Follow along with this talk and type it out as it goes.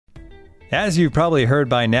As you've probably heard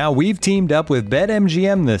by now, we've teamed up with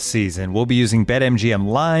BetMGM this season. We'll be using BetMGM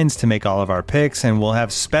lines to make all of our picks, and we'll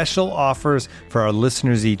have special offers for our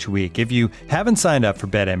listeners each week. If you haven't signed up for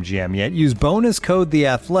BetMGM yet, use bonus code The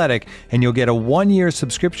Athletic, and you'll get a 1-year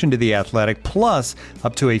subscription to The Athletic, plus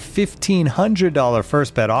up to a $1,500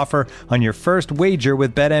 first bet offer on your first wager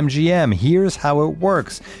with BetMGM. Here's how it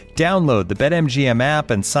works. Download the BetMGM app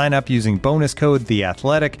and sign up using bonus code The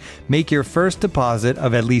Athletic. Make your first deposit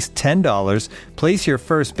of at least $10. Place your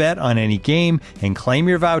first bet on any game and claim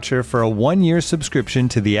your voucher for a 1-year subscription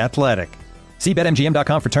to The Athletic. See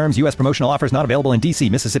BetMGM.com for terms. U.S. promotional offers not available in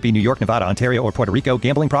D.C., Mississippi, New York, Nevada, Ontario, or Puerto Rico.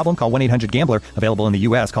 Gambling problem? Call 1-800-GAMBLER. Available in the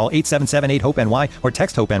U.S. Call 877-8-HOPE-NY or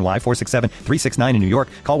text HOPE-NY 467-369 in New York.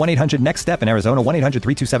 Call 1-800-NEXT-STEP in Arizona.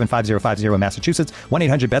 1-800-327-5050 in Massachusetts.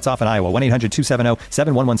 1-800-BETS-OFF in Iowa.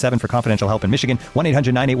 1-800-270-7117 for confidential help in Michigan.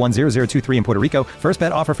 1-800-981-0023 in Puerto Rico. First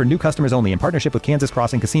bet offer for new customers only in partnership with Kansas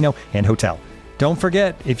Crossing Casino and Hotel. Don't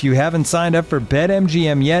forget, if you haven't signed up for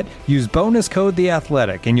BetMGM yet, use bonus code The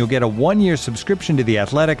Athletic, and you'll get a 1-year subscription to The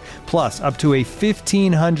Athletic, plus up to a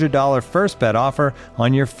 $1,500 first bet offer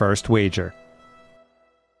on your first wager.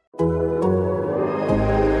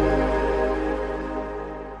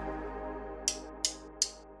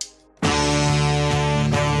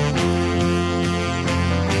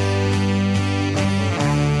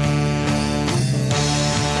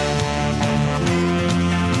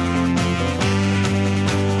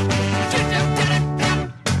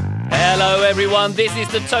 Everyone, this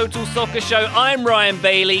is the Total Soccer Show. I'm Ryan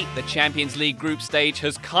Bailey. The Champions League group stage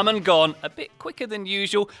has come and gone a bit quicker than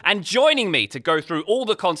usual, and joining me to go through all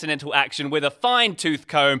the continental action with a fine-tooth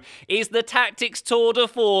comb is the tactics tour de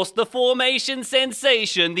force, the formation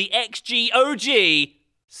sensation, the XGOG,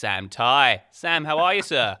 Sam Tighe. Sam, how are you,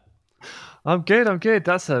 sir? I'm good.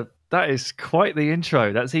 That is quite the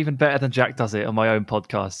intro. That's even better than Jack does it on my own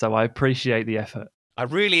podcast, so I appreciate the effort. I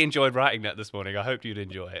really enjoyed writing that this morning. I hope you'd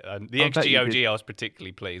enjoy it. And the XGOG I was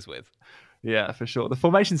particularly pleased with. Yeah, for sure. The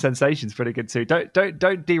formation sensation's pretty good too.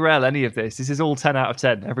 Don't derail any of this. This is all 10 out of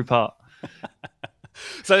 10, every part.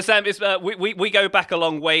 So, Sam, it's, we go back a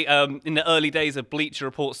long way. In the early days of Bleacher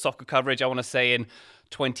Report soccer coverage, I want to say in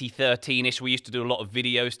 2013-ish, we used to do a lot of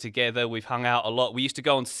videos together. We've hung out a lot. We used to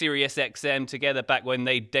go on Sirius XM together back when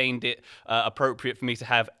they deemed it appropriate for me to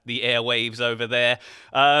have the airwaves over there.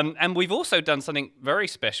 And we've also done something very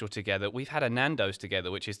special together. We've had a Nando's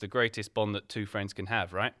together, which is the greatest bond that two friends can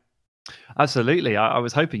have, right? Absolutely. I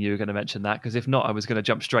was hoping you were going to mention that, because if not, I was going to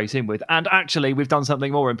jump straight in with, and actually we've done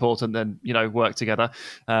something more important than, work together.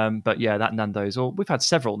 But yeah, that Nando's, or we've had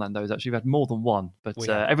several Nando's actually. We've had more than one, but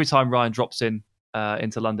every time Ryan drops in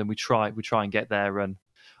into London, we try and get there. And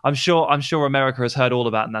I'm sure America has heard all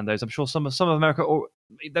about Nando's. I'm sure some of America, or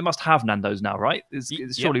they must have Nando's now, right?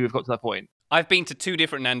 Surely we've got to that point. I've been to 2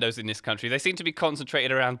 different Nando's in this country. They seem to be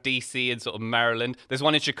concentrated around DC and sort of Maryland. There's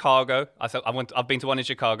one in Chicago. I've been to one in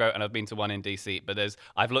Chicago and I've been to one in DC. But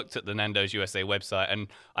I've looked at the Nando's USA website and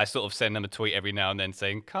I sort of send them a tweet every now and then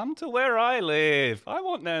saying, "Come to where I live. I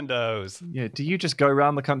want Nando's." Yeah. Do you just go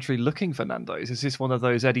around the country looking for Nando's? Is this one of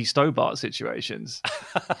those Eddie Stobart situations?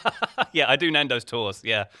 Yeah, I do Nando's tours.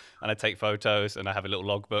 Yeah, and I take photos and I have a little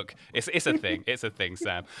logbook. It's a thing. It's a thing,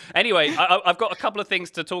 Sam. Anyway, I've got a couple of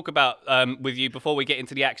things to talk about with you before we get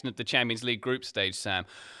into the action of the Champions League group stage, Sam.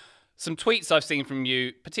 Some tweets I've seen from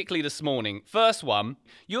you, particularly this morning. First one,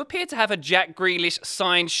 you appear to have a Jack Grealish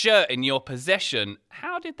signed shirt in your possession.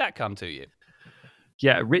 How did that come to you?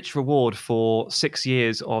 Yeah, rich reward for 6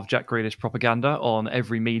 years of Jack Grealish propaganda on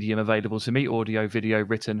every medium available to me, audio, video,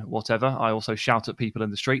 written, whatever. I also shout at people in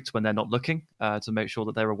the streets when they're not looking to make sure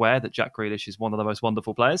that they're aware that Jack Grealish is one of the most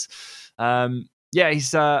wonderful players.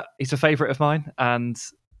 He's a favourite of mine, and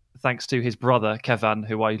thanks to his brother, Kevan,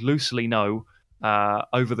 who I loosely know,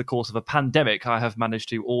 over the course of a pandemic, I have managed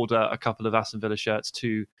to order a couple of Aston Villa shirts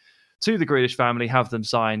to the Grealish family, have them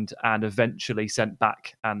signed, and eventually sent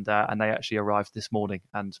back. And they actually arrived this morning.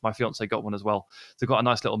 And my fiance got one as well. So got a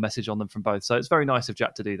nice little message on them from both. So it's very nice of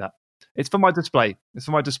Jack to do that. It's for my display.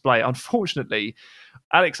 Unfortunately,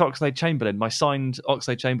 Alex Oxlade-Chamberlain, my signed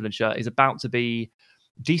Oxlade-Chamberlain shirt, is about to be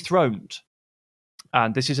dethroned.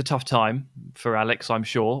 And this is a tough time for Alex, I'm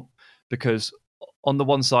sure, because on the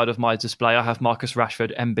one side of my display, I have Marcus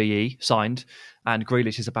Rashford, MBE, signed, and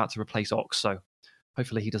Grealish is about to replace Ox. So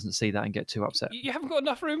hopefully he doesn't see that and get too upset. You haven't got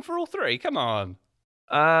enough room for all three. Come on.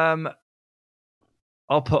 I'll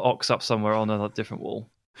put Ox up somewhere on a different wall.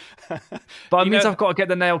 But it means I've got to get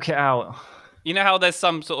the nail kit out. You know how there's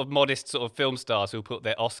some sort of modest sort of film stars who put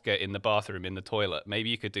their Oscar in the bathroom in the toilet? Maybe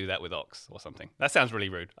you could do that with Ox or something. That sounds really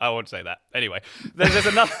rude. I won't say that. Anyway, there's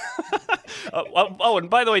another. Oh, and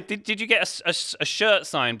by the way, did you get a shirt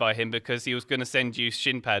signed by him because he was going to send you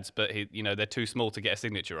shin pads, but they're too small to get a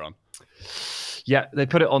signature on? Yeah, they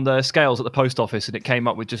put it on the scales at the post office and it came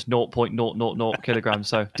up with just 0.000 kilograms.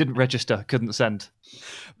 So didn't register, couldn't send.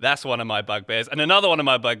 That's one of my bugbears. And another one of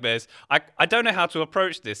my bugbears, I don't know how to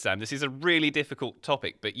approach this, Sam. This is a really difficult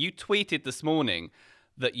topic, but you tweeted this morning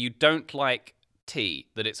that you don't like tea,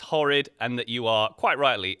 that it's horrid, and that you are, quite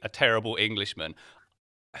rightly, a terrible Englishman.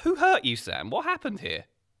 Who hurt you, Sam? What happened here?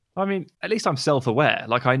 I mean, at least I'm self-aware.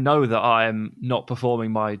 Like, I know that I'm not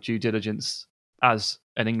performing my due diligence as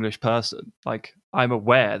an English person. Like, I'm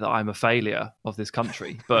aware that I'm a failure of this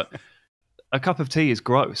country, but a cup of tea is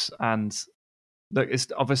gross. And look, it's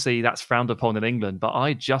obviously that's frowned upon in England, but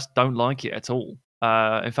I just don't like it at all.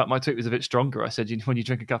 In fact, my tweet was a bit stronger. I said, when you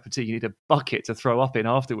drink a cup of tea, you need a bucket to throw up in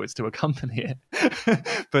afterwards to accompany it.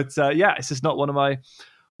 But it's just not one of my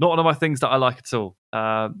things that I like at all.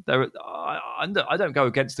 I don't go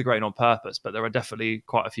against the grain on purpose, but there are definitely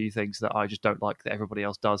quite a few things that I just don't like that everybody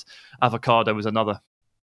else does. Avocado is another.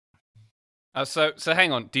 So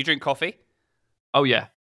hang on. Do you drink coffee? Oh, yeah.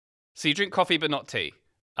 So you drink coffee but not tea?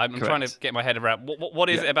 I'm trying to get my head around. What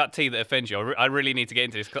is it about tea that offends you? I really need to get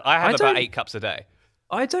into this because I have about 8 cups a day.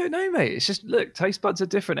 I don't know, mate. It's just, look, taste buds are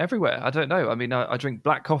different everywhere. I don't know. I mean, I drink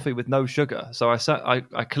black coffee with no sugar. So I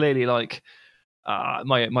clearly like...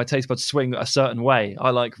 my taste buds swing a certain way. I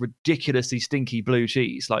like ridiculously stinky blue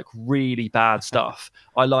cheese, like really bad stuff.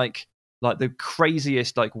 I like the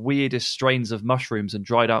craziest, like weirdest strains of mushrooms and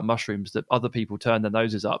dried out mushrooms that other people turn their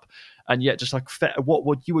noses up. And yet just like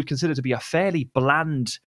what you would consider to be a fairly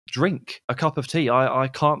bland drink, a cup of tea, I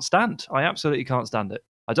can't stand. I absolutely can't stand it.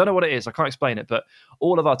 I don't know what it is. I can't explain it, but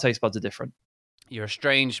all of our taste buds are different. You're a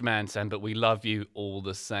strange man, Sam, but we love you all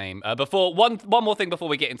the same. Before one more thing before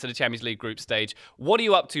we get into the Champions League group stage, what are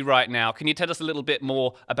you up to right now? Can you tell us a little bit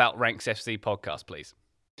more about Ranks FC podcast, please?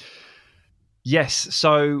 Yes.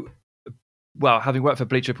 So, well, having worked for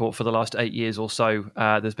Bleacher Report for the last 8 years or so,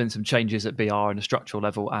 there's been some changes at BR on a structural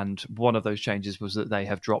level, and one of those changes was that they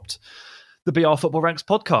have dropped the BR Football Ranks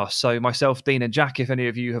podcast. So myself, Dean and Jack, if any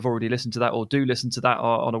of you have already listened to that or do listen to that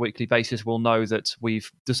on a weekly basis, will know that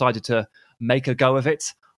we've decided to make a go of it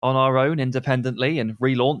on our own independently and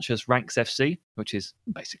relaunch as Ranks FC, which is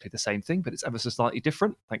basically the same thing, but it's ever so slightly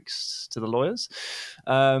different, thanks to the lawyers.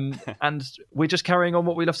 And we're just carrying on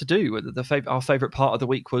what we love to do. Our favourite part of the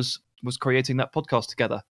week was creating that podcast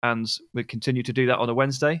together. And we continue to do that on a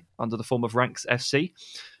Wednesday under the form of Ranks FC.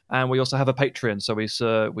 And we also have a Patreon, so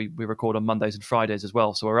we record on Mondays and Fridays as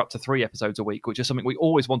well. So we're up to 3 episodes a week, which is something we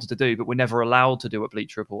always wanted to do, but we're never allowed to do at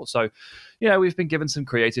Bleacher Report. So, we've been given some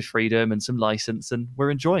creative freedom and some license, and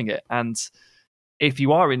we're enjoying it. And if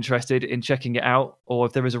you are interested in checking it out, or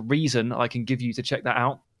if there is a reason I can give you to check that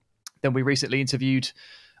out, then we recently interviewed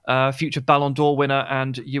future Ballon d'Or winner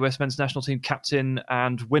and US men's national team captain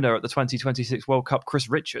and winner at the 2026 World Cup, Chris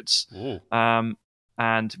Richards.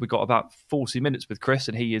 And we got about 40 minutes with Chris,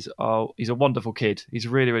 and he's a wonderful kid. He's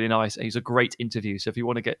really, really nice. He's a great interview. So if you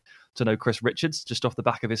want to get to know Chris Richards just off the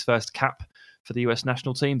back of his first cap for the US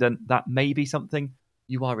national team, then that may be something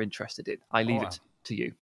you are interested in. I leave it to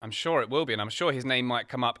you. I'm sure it will be, and I'm sure his name might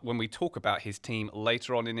come up when we talk about his team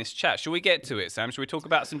later on in this chat. Shall we get to it, Sam? Shall we talk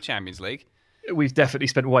about some Champions League? We've definitely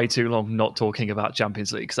spent way too long not talking about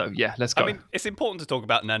Champions League. So, yeah, let's go. I mean, it's important to talk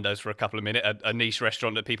about Nando's for a couple of minutes, a niche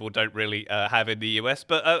restaurant that people don't really have in the US.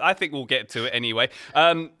 But I think we'll get to it anyway.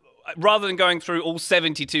 Rather than going through all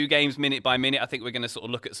 72 games minute by minute, I think we're going to sort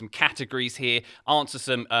of look at some categories here, answer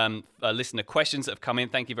some listener questions that have come in.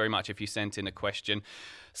 Thank you very much if you sent in a question.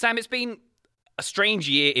 Sam, it's been a strange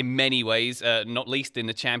year in many ways, not least in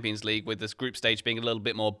the Champions League, with this group stage being a little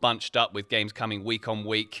bit more bunched up with games coming week on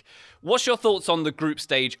week. What's your thoughts on the group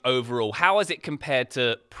stage overall? How has it compared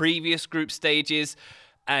to previous group stages?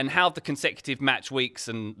 And how have the consecutive match weeks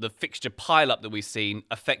and the fixture pile-up that we've seen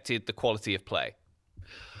affected the quality of play?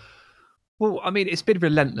 Well, I mean, it's been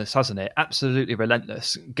relentless, hasn't it? Absolutely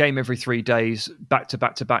relentless. Game every 3 days,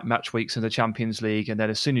 back-to-back-to-back match weeks in the Champions League. And then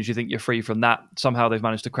as soon as you think you're free from that, somehow they've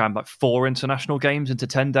managed to cram like 4 international games into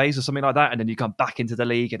 10 days or something like that. And then you come back into the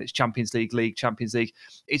league and it's Champions League, Champions League.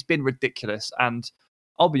 It's been ridiculous. And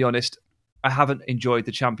I'll be honest, I haven't enjoyed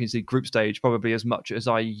the Champions League group stage probably as much as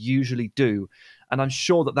I usually do. And I'm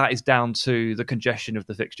sure that is down to the congestion of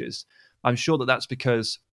the fixtures. I'm sure that that's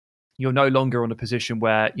because you're no longer on a position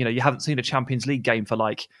where, you haven't seen a Champions League game for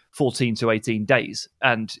like 14 to 18 days.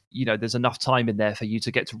 And, there's enough time in there for you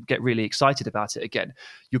to get really excited about it again.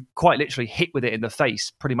 You're quite literally hit with it in the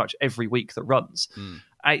face pretty much every week that runs.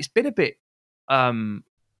 It's been a bit,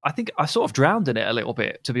 I think I sort of drowned in it a little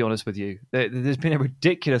bit, to be honest with you. There's been a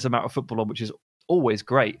ridiculous amount of football on, which is always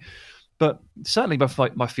great. But certainly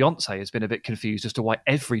my fiance has been a bit confused as to why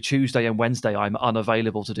every Tuesday and Wednesday I'm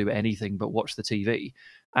unavailable to do anything but watch the TV.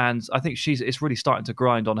 And I think it's really starting to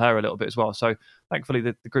grind on her a little bit as well. So thankfully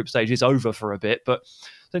the group stage is over for a bit. But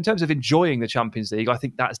so in terms of enjoying the Champions League, I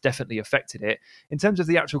think that's definitely affected it. In terms of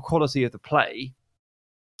the actual quality of the play,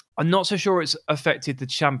 I'm not so sure it's affected the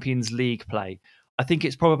Champions League play. I think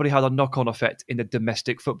it's probably had a knock-on effect in the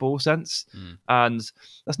domestic football sense. And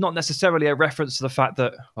that's not necessarily a reference to the fact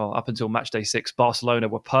that, well, up until match day 6, Barcelona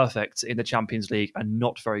were perfect in the Champions League and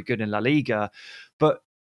not very good in La Liga. But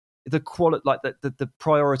the quality, like the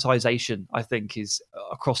prioritization, I think, is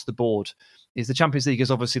across the board. Is the Champions League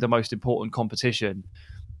is obviously the most important competition.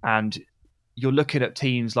 And you're looking at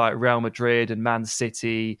teams like Real Madrid and Man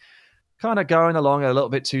City kind of going along a little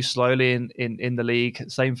bit too slowly in the league.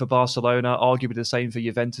 Same for Barcelona, arguably the same for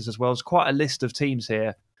Juventus as well. There's quite a list of teams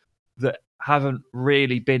here that haven't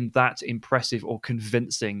really been that impressive or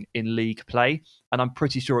convincing in league play. And I'm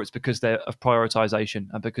pretty sure it's because they're of prioritization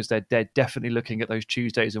and because they're definitely looking at those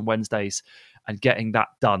Tuesdays and Wednesdays and getting that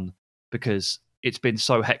done, because it's been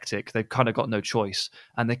so hectic. They've kind of got no choice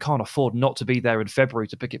and they can't afford not to be there in February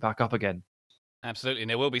to pick it back up again. Absolutely. And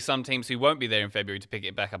there will be some teams who won't be there in February to pick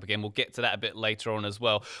it back up again. We'll get to that a bit later on as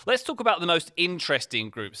well. Let's talk about the most interesting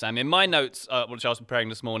group, Sam. In my notes, which I was preparing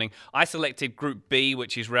this morning, I selected Group B,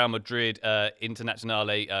 which is Real Madrid,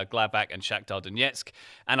 Internazionale, Gladbach, and Shakhtar Donetsk.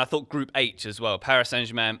 And I thought Group H as well, Paris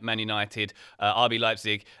Saint-Germain, Man United, RB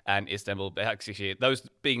Leipzig, and Istanbul Başakşehir. Those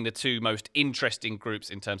being the two most interesting groups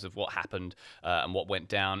in terms of what happened and what went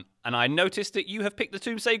down. And I noticed that you have picked the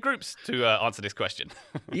two same groups to answer this question.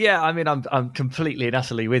 Yeah, I mean, I'm completely and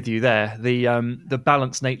utterly with you there. The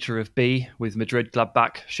balanced nature of B with Madrid,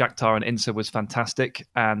 Gladbach, Shakhtar, and Inter was fantastic,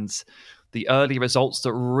 and the early results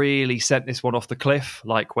that really sent this one off the cliff,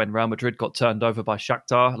 like when Real Madrid got turned over by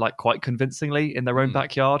Shakhtar, like quite convincingly in their own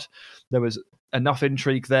backyard. There was enough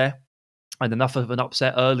intrigue there and enough of an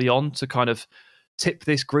upset early on to kind of tip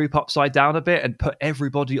this group upside down a bit and put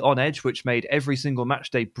everybody on edge, which made every single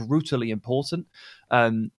match day brutally important.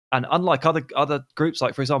 And unlike other groups,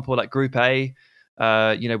 like for example, like Group A,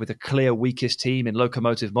 with a clear weakest team in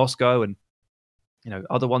Lokomotiv Moscow, and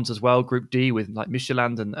other ones as well, Group D with like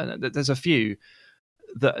Midtjylland, and there's a few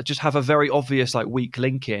that just have a very obvious like weak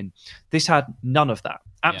link in. This had none of that,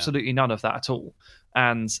 absolutely none of that at all.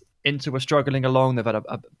 And Inter were struggling along. They've had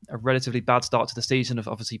a relatively bad start to the season. Have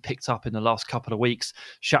obviously picked up in the last couple of weeks.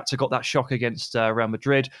 Shakhtar got that shock against Real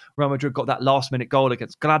Madrid. Real Madrid got that last-minute goal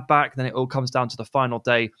against Gladbach. Then it all comes down to the final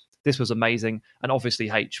day. This was amazing, and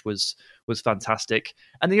obviously H was fantastic.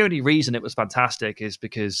 And the only reason it was fantastic is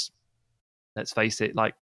because, let's face it,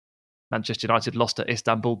 like Manchester United lost to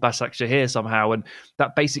Istanbul Başakşehir somehow, and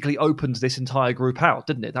that basically opened this entire group out,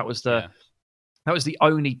 didn't it? That was the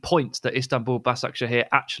only point that Istanbul Başakşehir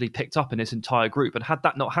actually picked up in this entire group. And had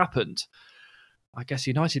that not happened, I guess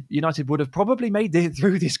United would have probably made it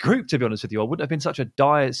through this group, to be honest with you. It wouldn't have been such a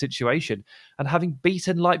dire situation. And having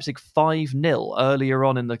beaten Leipzig 5-0 earlier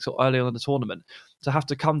on in the tournament, to have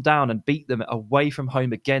to come down and beat them away from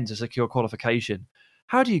home again to secure qualification,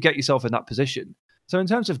 how do you get yourself in that position? So in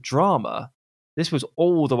terms of drama, this was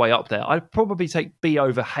all the way up there. I'd probably take B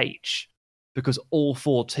over H because all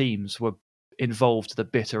four teams were involved to the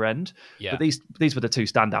bitter end. Yeah. But these were the two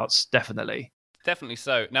standouts, definitely. Definitely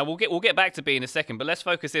so. Now we'll get back to B in a second, but let's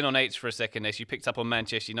focus in on H for a second. As you picked up on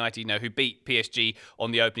Manchester United, who beat PSG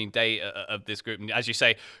on the opening day of this group, and as you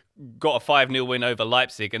say, got a 5-0 win over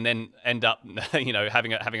Leipzig, and then end up, having a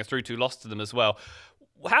 3-2 loss to them as well.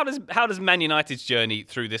 How does Man United's journey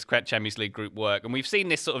through this Champions League group work? And we've seen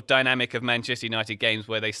this sort of dynamic of Manchester United games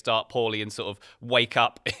where they start poorly and sort of wake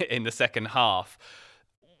up in the second half.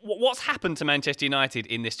 What's happened to Manchester United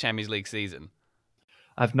in this Champions League season?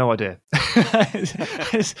 I have no idea.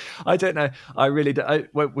 I don't know. I really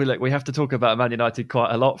don't. We have to talk about Man United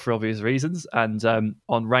quite a lot for obvious reasons. And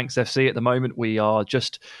on Ranks FC at the moment, we are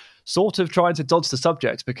just sort of trying to dodge the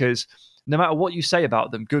subject because no matter what you say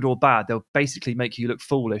about them, good or bad, they'll basically make you look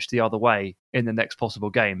foolish the other way in the next possible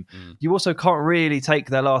game. You also can't really take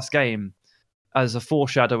their last game as a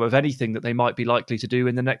foreshadow of anything that they might be likely to do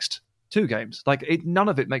in the next 2 games. None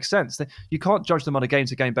of it makes sense. You can't judge them on a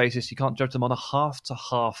game-to-game basis. You can't judge them on a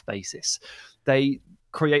half-to-half basis. They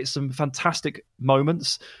create some fantastic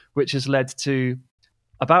moments, which has led to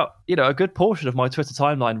about a good portion of my Twitter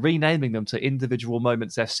timeline renaming them to Individual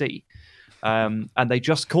Moments FC. And they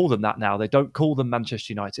just call them that now. They don't call them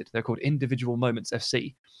Manchester United. They're called Individual Moments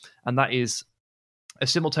FC. And that is a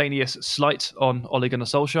simultaneous slight on Ole Gunnar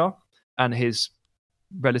Solskjaer and his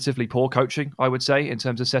relatively poor coaching, I would say, in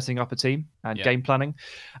terms of setting up a team and game planning.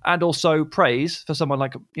 And also praise for someone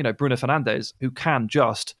like, Bruno Fernandes, who can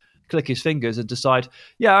just click his fingers and decide,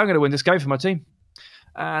 yeah, I'm going to win this game for my team.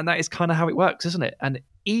 And that is kind of how it works, isn't it? And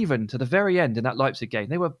even to the very end in that Leipzig game,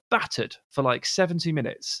 they were battered for like 70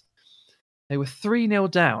 minutes. They were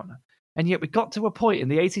 3-0 down. And yet we got to a point in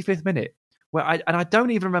the 85th minute where I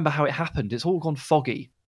don't even remember how it happened. It's all gone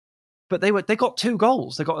foggy. But they got 2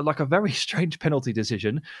 goals. They got like a very strange penalty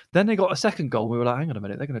decision. Then they got a second goal. We were like, hang on a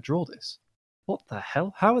minute, they're going to draw this. What the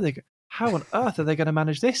hell? How on earth are they going to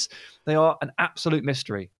manage this? They are an absolute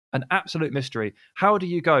mystery. An absolute mystery. How do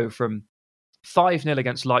you go from 5-0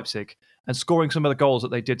 against Leipzig and scoring some of the goals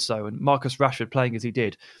that they did so, and Marcus Rashford playing as he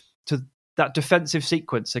did, to that defensive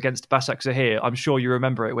sequence against Basak Zahir? I'm sure you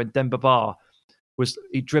remember it when Demba Ba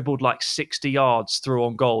he dribbled like 60 yards through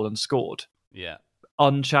on goal and scored. Yeah.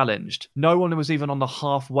 Unchallenged. No one was even on the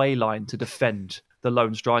halfway line to defend the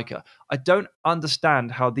lone striker. I don't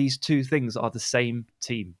understand how these two things are the same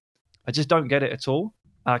team. I just don't get it at all.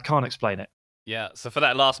 I can't explain it. Yeah, so for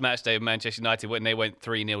that last match day of Manchester United, when they went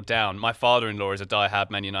 3-0 down, my father-in-law is a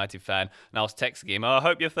die-hard Man United fan, and I was texting him, I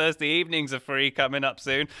hope your Thursday evenings are free coming up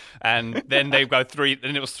soon. And then they go 3,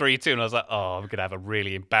 and it was 3-2, and I was like, oh, I'm going to have a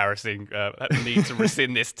really embarrassing need to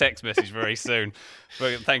rescind this text message very soon.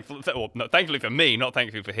 But thankfully for me, not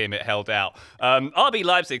thankfully for him, it held out. RB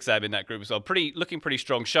Leipzig, Sam, in that group as well, looking pretty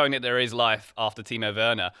strong, showing that there is life after Timo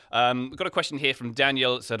Werner. We've got a question here from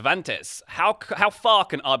Daniel Cervantes. How far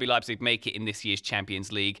can RB Leipzig make it in this year's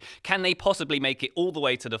Champions League? Can they possibly make it all the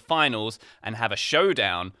way to the finals and have a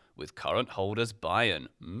showdown with current holders Bayern?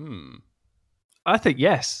 I think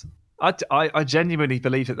yes. I genuinely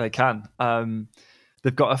believe that they can.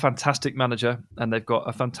 They've got a fantastic manager and they've got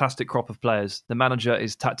a fantastic crop of players. The manager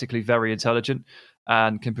is tactically very intelligent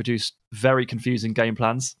and can produce very confusing game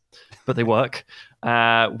plans, but they work.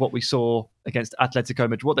 What we saw against Atletico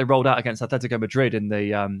Madrid, what they rolled out against Atletico Madrid in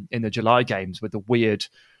the July games with the weird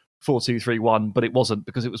 4-2-3-1, but it wasn't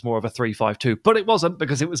because it was more of a 3-5-2. But it wasn't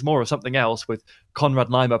because it was more of something else, with Konrad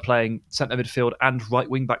Laimer playing centre midfield and right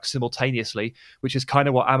wing back simultaneously, which is kind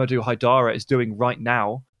of what Amadou Haidara is doing right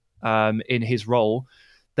now in his role.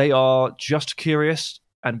 They are just curious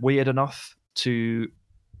and weird enough to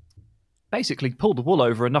basically pull the wool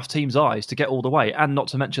over enough teams' eyes to get all the way, and not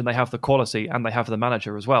to mention they have the quality and they have the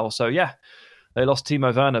manager as well. So yeah, they lost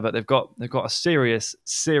Timo Werner, but they've got a serious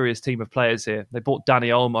team of players here. They bought Dani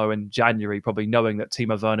Olmo in January, probably knowing that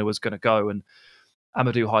Timo Werner was going to go, and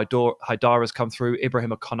Amadou Haidara has come through.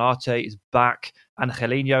 Ibrahima Konate is back.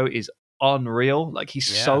 Angelino is unreal. Like, he's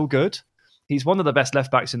so good. He's one of the best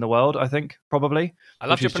left backs in the world, I think, probably. I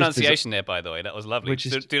loved your pronunciation there, by the way. That was lovely. Do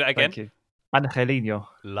that again. Thank you. Angelino.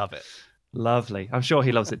 Love it. Lovely. I'm sure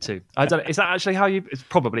he loves it too. I don't. Is that actually it's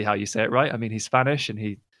probably how you say it, right? I mean, he's Spanish and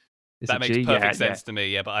that makes perfect sense to me,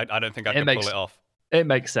 yeah, but I don't think I can pull it off. It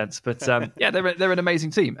makes sense, but yeah, they're an amazing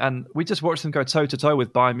team, and we just watched them go toe-to-toe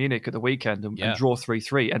with Bayern Munich at the weekend and draw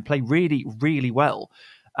 3-3 and play really, really well,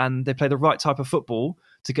 and they play the right type of football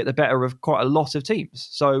to get the better of quite a lot of teams.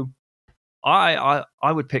 So I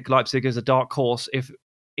would pick Leipzig as a dark horse if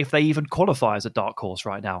they even qualify as a dark horse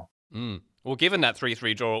right now. Well, given that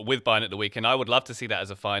 3-3 draw with Bayern at the weekend, I would love to see that as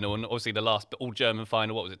a final. And obviously the last all-German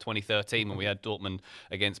final, what was it, 2013, when we had Dortmund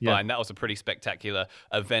against Bayern. That was a pretty spectacular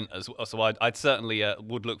event as well. So I'd certainly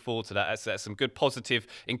would look forward to that. That's some good positive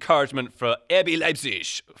encouragement for RB Leipzig.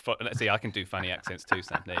 Let's see, I can do funny accents too,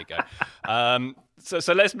 Sam. There you go.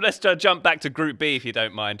 So let's jump back to Group B, if you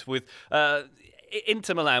don't mind, with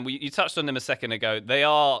Inter Milan. You touched on them a second ago. They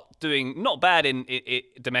are doing not bad in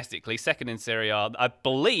domestically, second in Serie A. I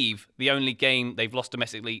believe the only game they've lost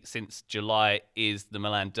domestically since July is the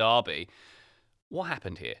Milan derby. What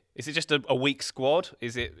happened here? Is it just a weak squad?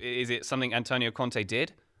 Is it something Antonio Conte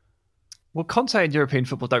did? Well, Conte and European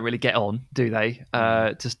football don't really get on, do they?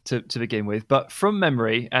 Just to begin with. But from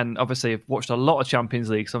memory, and obviously I've watched a lot of Champions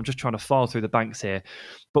League, so I'm just trying to file through the banks here.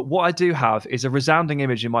 But what I do have is a resounding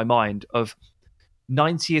image in my mind of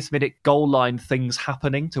 90th minute goal line things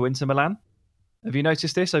happening to Inter Milan. Have you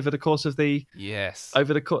noticed this over the course of the... Yes. I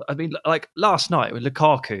mean, like last night with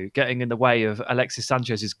Lukaku getting in the way of Alexis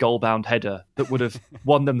Sanchez's goal-bound header that would have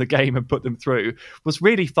won them the game and put them through was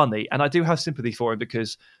really funny. And I do have sympathy for him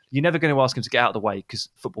because you're never going to ask him to get out of the way because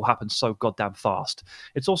football happens so goddamn fast.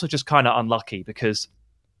 It's also just kind of unlucky because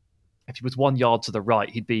if he was 1 yard to the right,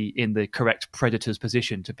 he'd be in the correct predator's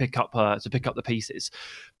position to pick up the pieces.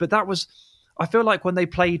 But that was, I feel like when they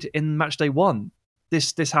played in match day 1,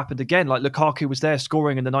 this happened again. Like Lukaku was there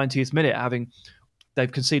scoring in the 90th minute,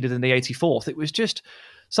 they've conceded in the 84th. It was just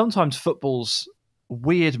sometimes football's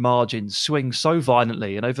weird margins swing so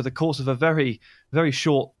violently, and over the course of a very, very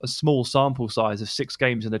short, a small sample size of 6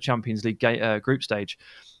 games in the Champions League group stage,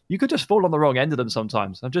 you could just fall on the wrong end of them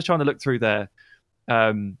sometimes. I'm just trying to look through the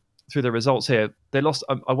results here. They lost.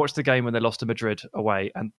 I watched the game when they lost to Madrid away,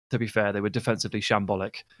 and to be fair, they were defensively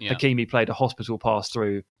shambolic. Yeah. Hakimi played a hospital pass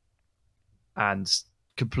through and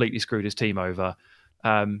completely screwed his team over.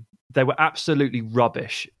 They were absolutely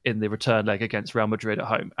rubbish in the return leg against Real Madrid at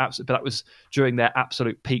home. But that was during their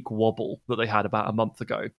absolute peak wobble that they had about a month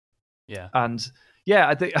ago. Yeah. And yeah,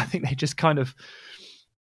 I think they just kind of,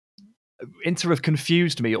 Inter have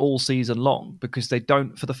confused me all season long, because they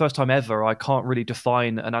don't, for the first time ever, I can't really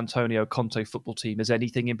define an Antonio Conte football team as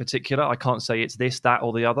anything in particular. I can't say it's this, that,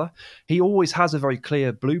 or the other. He always has a very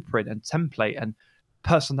clear blueprint and template and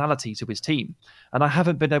personality to his team, and I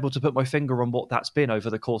haven't been able to put my finger on what that's been over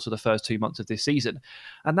the course of the first 2 months of this season.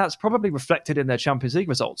 And that's probably reflected in their Champions League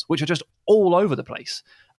results, which are just all over the place,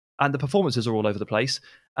 and the performances are all over the place,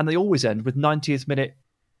 and they always end with 90th minute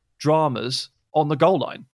dramas on the goal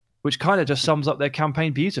line, which kind of just sums up their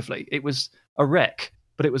campaign beautifully. It was a wreck,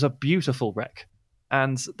 but it was a beautiful wreck,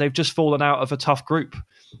 and they've just fallen out of a tough group.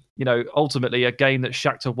 Ultimately a game that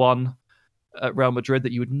Shakhtar won at Real Madrid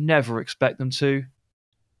that you would never expect them to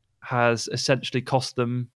has essentially cost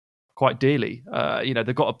them quite dearly.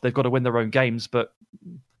 They've got to win their own games, but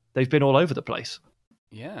they've been all over the place.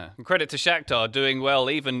 Yeah, and credit to Shakhtar doing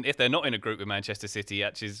well, even if they're not in a group with Manchester City,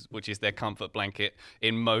 which is their comfort blanket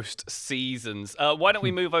in most seasons. Why don't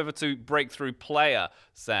we move over to breakthrough player,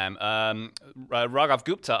 Sam? Raghav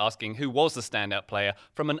Gupta asking, who was the standout player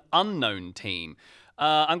from an unknown team?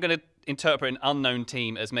 I'm going to interpret an unknown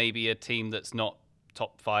team as maybe a team that's not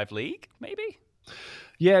top 5 league, maybe?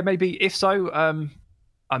 Yeah, maybe. If so,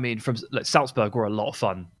 from Salzburg were a lot of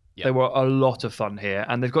fun. Yep. They were a lot of fun here,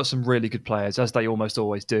 and they've got some really good players, as they almost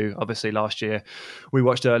always do. Obviously, last year we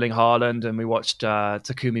watched Erling Haaland and we watched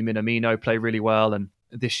Takumi Minamino play really well, and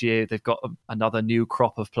this year they've got another new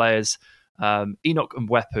crop of players. Enoch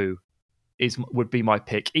Mwepu would be my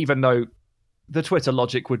pick, even though the Twitter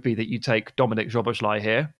logic would be that you take Dominic Szoboszlai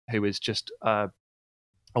here, who is just a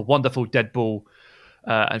wonderful dead ball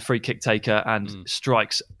and free kick taker, and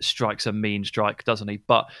strikes a mean strike, doesn't he?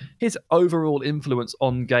 But his overall influence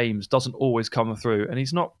on games doesn't always come through, and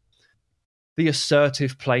he's not the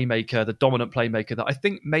assertive playmaker, the dominant playmaker that I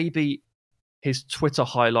think maybe his Twitter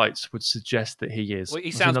highlights would suggest that he is. Well, he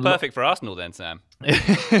sounds perfect for Arsenal then, Sam.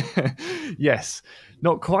 Yes,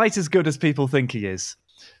 not quite as good as people think he is.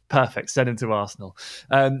 Perfect. Send him to Arsenal.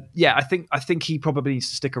 I think he probably needs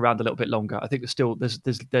to stick around a little bit longer. I think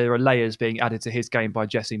there are layers being added to his game by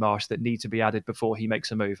Jesse Marsch that need to be added before he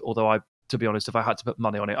makes a move. Although to be honest, if I had to put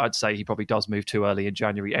money on it, I'd say he probably does move too early in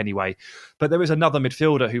January anyway. But there is another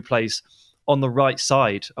midfielder who plays on the right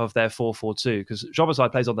side of their 4-4-2, because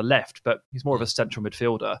Szoboszlai plays on the left, but he's more of a central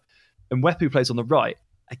midfielder. And Mwepu plays on the right.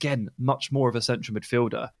 Again, much more of a central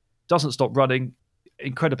midfielder. Doesn't stop running.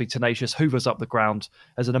 Incredibly tenacious, hoovers up the ground,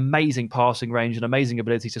 has an amazing passing range, an amazing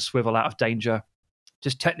ability to swivel out of danger.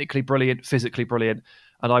 Just technically brilliant, physically brilliant,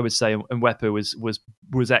 and I would say Mwepu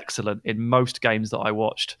was excellent in most games that I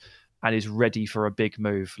watched, and is ready for a big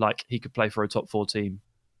move. Like, he could play for a top 4 team,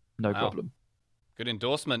 no problem. Good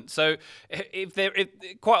endorsement. So if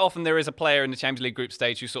quite often there is a player in the Champions League group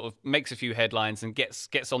stage who sort of makes a few headlines and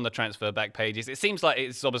gets on the transfer back pages. It seems like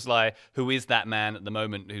it's Szoboszlai who is that man at the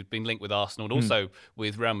moment, who's been linked with Arsenal and also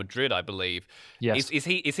with Real Madrid, I believe. Yes. Is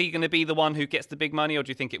he going to be the one who gets the big money, or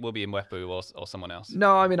do you think it will be Mwepu or someone else?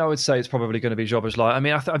 No, I would say it's probably going to be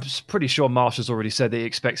Szoboszlai. I'm pretty sure Marsch has already said that he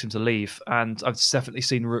expects him to leave, and I've definitely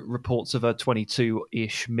seen reports of a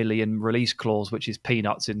 22-ish million release clause, which is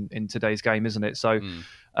peanuts in today's game, isn't it? So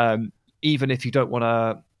even if you don't want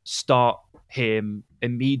to start him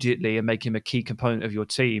immediately and make him a key component of your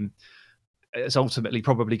team, it's ultimately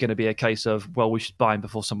probably going to be a case of, well, we should buy him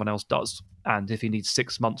before someone else does. And if he needs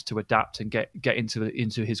 6 months to adapt and get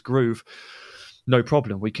into his groove, no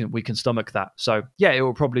problem. We can stomach that. So yeah, it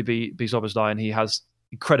will probably be Szoboszlai, and he has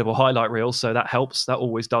incredible highlight reels, so that helps. That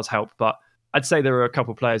always does help. But I'd say there are a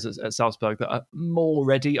couple of players at Salzburg that are more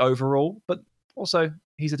ready overall, but also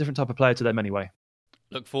he's a different type of player to them anyway.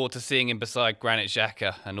 Look forward to seeing him beside Granit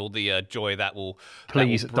Xhaka and all the joy that will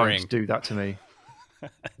Please bring. Don't do that to me.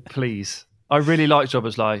 Please. I really like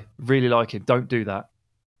Szoboszlai. Really like him. Don't do that.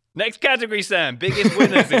 Next category, Sam. Biggest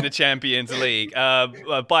winners in the Champions League.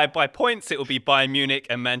 By points, it will be Bayern Munich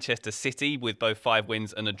and Manchester City with both 5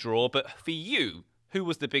 wins and a draw. But for you, who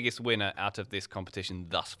was the biggest winner out of this competition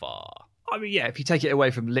thus far? I mean, yeah, if you take it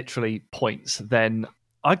away from literally points, then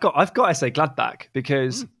I've got to say Gladbach,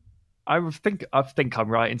 because I think I'm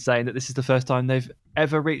right in saying that this is the first time they've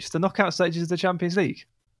ever reached the knockout stages of the Champions League.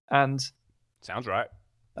 And sounds right.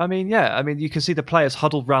 I mean, yeah. I mean, you can see the players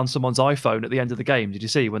huddled around someone's iPhone at the end of the game. Did you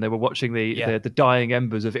see when they were watching the dying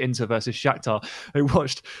embers of Inter versus Shakhtar? They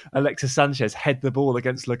watched Alexis Sanchez head the ball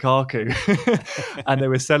against Lukaku, and they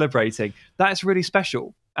were celebrating. That's really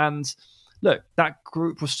special. And look, that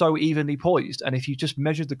group was so evenly poised. And if you just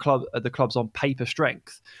measured the clubs on paper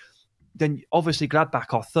strength, then obviously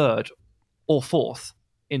Gladbach are third or fourth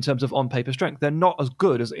in terms of on-paper strength. They're not as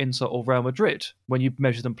good as Inter or Real Madrid when you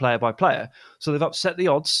measure them player by player. So they've upset the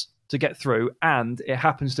odds to get through, and it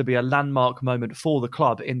happens to be a landmark moment for the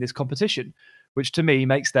club in this competition, which to me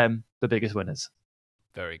makes them the biggest winners.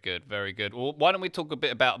 Very good, very good. Well, why don't we talk a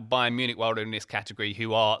bit about Bayern Munich while we're in this category,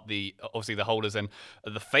 who are obviously the holders and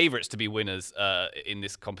the favourites to be winners in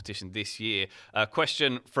this competition this year.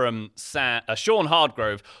 Question from Sean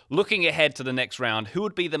Hardgrove. Looking ahead to the next round, who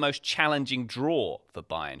would be the most challenging draw for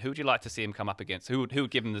Bayern? Who would you like to see him come up against? Who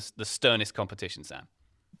would give him the sternest competition, Sam?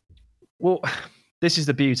 Well, this is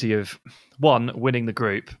the beauty of, one, winning the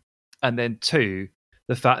group, and then two,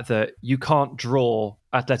 the fact that you can't draw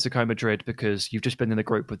Atletico Madrid because you've just been in the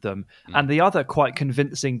group with them. And the other quite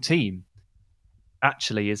convincing team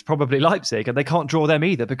actually is probably Leipzig, and they can't draw them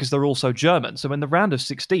either because they're also German. So in the round of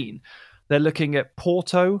 16, they're looking at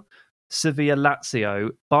Porto, Sevilla, Lazio,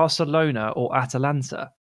 Barcelona or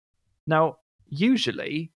Atalanta. Now,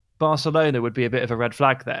 usually Barcelona would be a bit of a red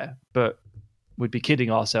flag there, but we'd be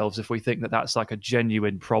kidding ourselves if we think that that's like a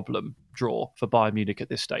genuine problem draw for Bayern Munich at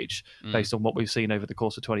this stage, based on what we've seen over the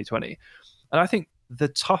course of 2020. And I think the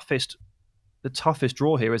toughest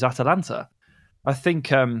draw here is Atalanta. I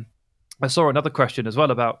think I saw another question as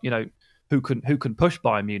well about, who can push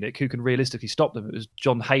Bayern Munich, who can realistically stop them. It was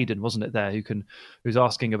John Hayden, wasn't it, there, who's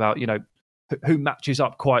asking about, who matches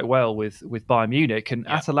up quite well with Bayern Munich, and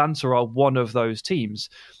Atalanta are one of those teams.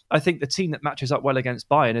 I think the team that matches up well against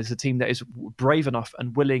Bayern is the team that is brave enough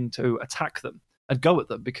and willing to attack them and go at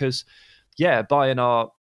them, because, Bayern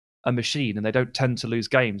are a machine and they don't tend to lose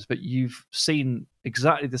games, but you've seen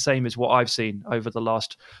exactly the same as what I've seen over the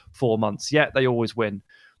last 4 months. They always win,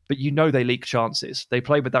 but they leak chances. They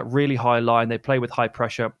play with that really high line, they play with high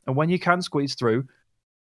pressure, and when you can squeeze through,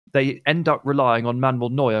 they end up relying on Manuel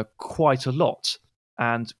Neuer quite a lot.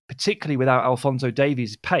 And particularly without Alphonso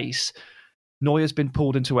Davies' pace, Neuer's been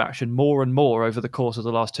pulled into action more and more over the course of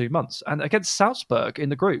the last 2 months. And against Salzburg in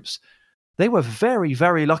the groups, they were very,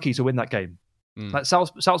 very lucky to win that game. Like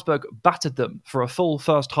Salzburg battered them for a full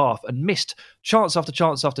first half and missed chance after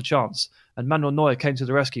chance after chance. And Manuel Neuer came to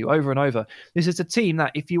the rescue over and over. This is a team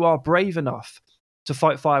that, if you are brave enough to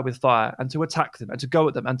fight fire with fire and to attack them and to go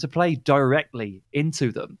at them and to play directly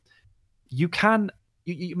into them, you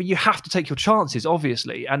have to take your chances,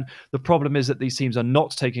 obviously. And the problem is that these teams are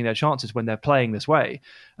not taking their chances when they're playing this way.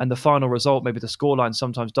 And the final result, maybe the scoreline,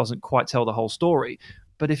 sometimes doesn't quite tell the whole story.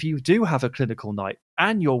 But if you do have a clinical night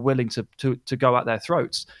and you're willing to go at their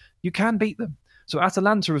throats, you can beat them. So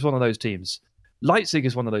Atalanta is one of those teams. Leipzig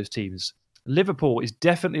is one of those teams. Liverpool is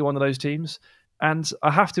definitely one of those teams. And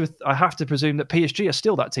I have to presume that PSG are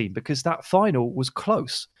still that team, because that final was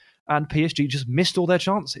close and PSG just missed all their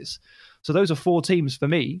chances. So those are 4 teams for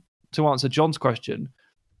me, to answer John's question,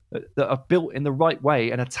 that are built in the right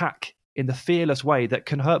way and attack in the fearless way that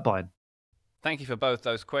can hurt Bayern. Thank you for both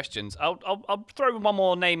those questions. I'll throw one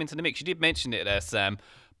more name into the mix. You did mention it there, Sam.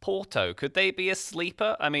 Porto, could they be a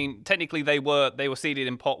sleeper? I mean, technically they were seeded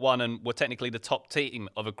in pot 1 and were technically the top team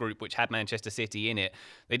of a group which had Manchester City in it.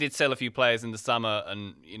 They did sell a few players in the summer,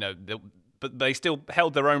 and but they still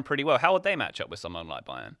held their own pretty well. How would they match up with someone like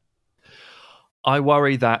Bayern? I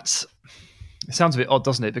worry that it sounds a bit odd,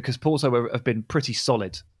 doesn't it? Because Porto have been pretty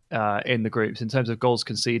solid in the groups in terms of goals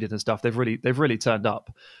conceded and stuff. They've really turned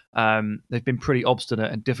up. They've been pretty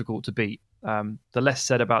obstinate and difficult to beat. The less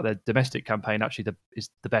said about their domestic campaign, actually, is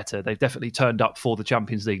the better. They've definitely turned up for the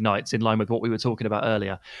Champions League nights, in line with what we were talking about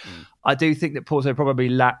earlier. I do think that Porto probably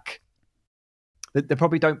lack. They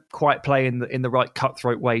probably don't quite play in the right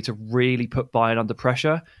cutthroat way to really put Bayern under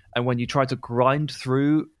pressure. And when you try to grind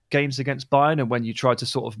through games against Bayern, and when you try to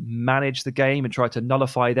sort of manage the game and try to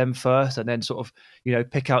nullify them first, and then sort of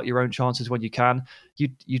pick out your own chances when you can,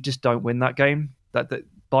 you just don't win that game. That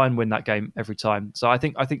Bayern win that game every time. So I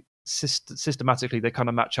think systematically they kind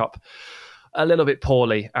of match up a little bit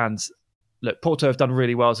poorly, and look, Porto have done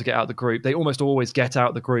really well to get out of the group. They almost always get out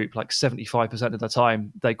of the group, like 75% of the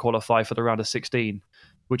time they qualify for the round of 16,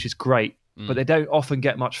 which is great. But they don't often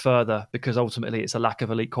get much further because ultimately it's a lack of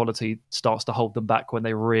elite quality starts to hold them back when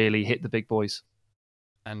they really hit the big boys.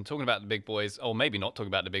 And talking about the big boys, or maybe not talking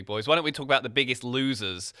about the big boys, why don't we talk about the biggest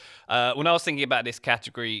losers? When I was thinking about this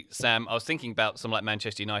category, Sam, I was thinking about someone like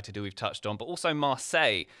Manchester United, who we've touched on, but also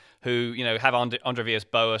Marseille, who, have Andre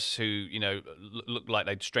Villas-Boas, who, look like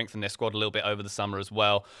they'd strengthened their squad a little bit over the summer as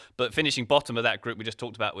well. But finishing bottom of that group we just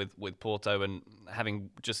talked about with Porto and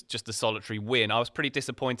having just a solitary win, I was pretty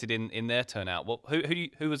disappointed in their turnout.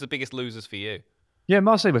 Who was the biggest losers for you? Yeah,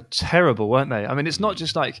 Marseille were terrible, weren't they? I mean, it's not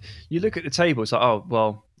just like you look at the table, it's like, oh,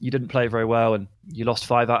 well, you didn't play very well and you lost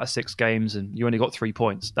 5 out of 6 games and you only got 3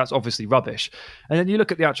 points. That's obviously rubbish. And then you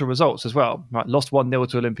look at the actual results as well. Right, lost 1-0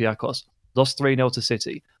 to Olympiacos, lost 3-0 to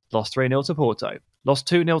City, lost 3-0 to Porto, lost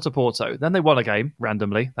 2-0 to Porto. Then they won a game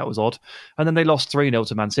randomly. That was odd. And then they lost 3-0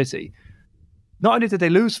 to Man City. Not only did they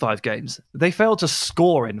lose 5 games, they failed to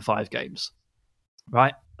score in 5 games.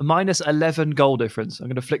 Right? Minus 11 goal difference. I'm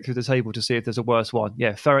going to flick through the table to see if there's a worse one.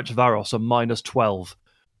 Yeah, Ferencvaros on minus 12.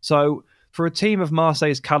 So for a team of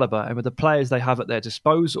Marseille's calibre and with the players they have at their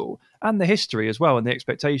disposal and the history as well and the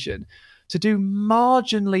expectation, to do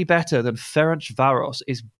marginally better than Ferencvaros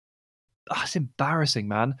is that's embarrassing,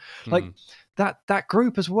 man. Like that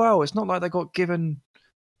group as well. It's not like they got given,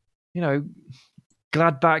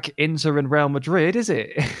 Gladbach, Inter and Real Madrid, is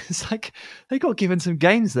it? It's like they got given some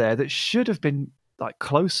games there that should have been like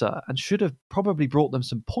closer and should have probably brought them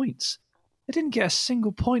some points. They didn't get a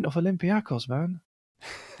single point off Olympiacos, man.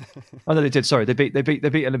 Oh no, they did. Sorry, they beat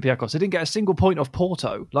Olympiacos. They didn't get a single point off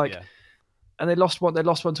Porto. And they lost one. They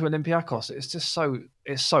lost one to Olympiacos. It's just so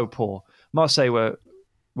poor. Marseille were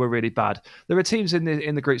really bad. There are teams in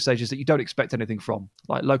the group stages that you don't expect anything from,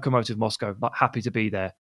 like Lokomotiv Moscow, like happy to be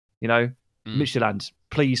there. Midtjylland,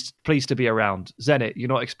 pleased to be around. Zenit, you're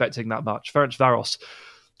not expecting that much. Ferencvaros,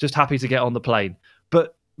 just happy to get on the plane.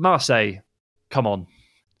 But Marseille, come on.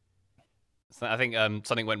 So I think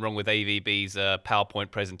something went wrong with AVB's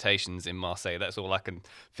PowerPoint presentations in Marseille. That's all I can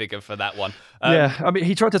figure for that one. Yeah, I mean,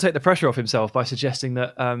 he tried to take the pressure off himself by suggesting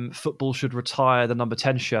that football should retire the number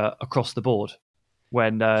 10 shirt across the board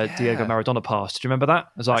when Diego Maradona passed. Do you remember that?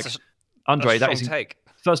 I was like, Andre, that is take.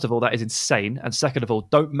 First of all, that is insane. And second of all,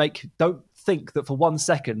 don't think that for 1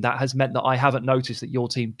 second that has meant that I haven't noticed that your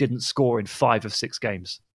team didn't score in 5 of 6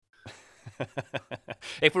 games.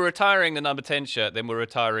 If we're retiring the number 10 shirt, then we're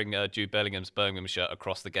retiring Jude Bellingham's Birmingham shirt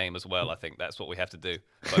across the game as well. I think that's what we have to do.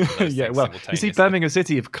 Yeah, well, you see, Birmingham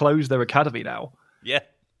City have closed their academy now. Yeah.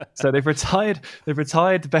 So they've retired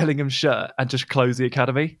Bellingham's shirt and just closed the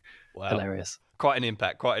academy. Wow. Hilarious. Quite an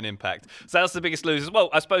impact. So that's the biggest losers. Well,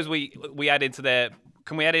 I suppose we add into there.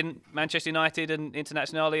 Can we add in Manchester United and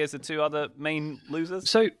Internazionale as the 2 other main losers?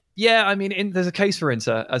 So, yeah, I mean, there's a case for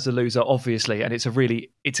Inter as a loser, obviously, and it's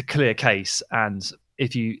a clear case. And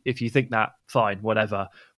if you think that, fine, whatever.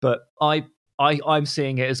 But I'm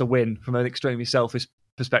seeing it as a win from an extremely selfish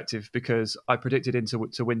perspective because I predicted Inter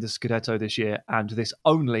to win the Scudetto this year, and this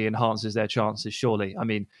only enhances their chances, surely. I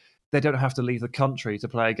mean, they don't have to leave the country to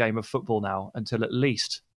play a game of football now until at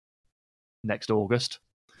least next August.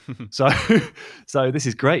 So this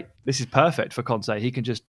is great. This is perfect for Conte. He can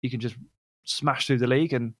just smash through the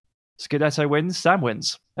league, and Scudetto wins, Sam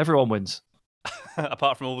wins, everyone wins.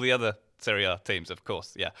 Apart from all the other Serie A teams, of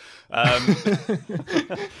course. Yeah.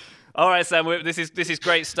 All right, Sam. This is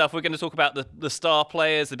great stuff. We're going to talk about the star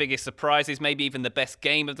players, the biggest surprises, maybe even the best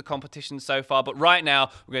game of the competition so far. But right now,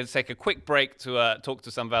 we're going to take a quick break to talk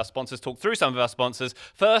through some of our sponsors.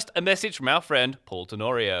 First, a message from our friend Paul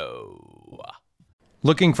Tenorio.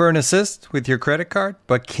 Looking for an assist with your credit card,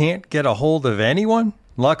 but can't get a hold of anyone?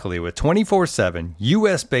 Luckily, with 24/7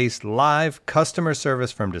 US-based live customer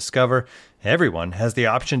service from Discover, everyone has the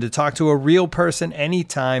option to talk to a real person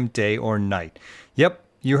anytime, day or night. Yep,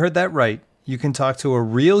 you heard that right. You can talk to a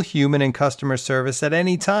real human in customer service at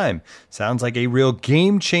any time. Sounds like a real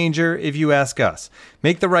game changer if you ask us.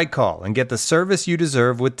 Make the right call and get the service you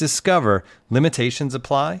deserve with Discover. Limitations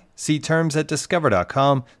apply. See terms at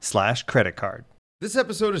discover.com/creditcard. This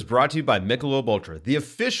episode is brought to you by Michelob Ultra, the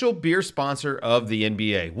official beer sponsor of the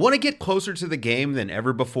NBA. Want to get closer to the game than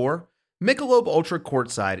ever before? Michelob Ultra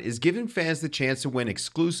Courtside is giving fans the chance to win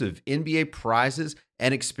exclusive NBA prizes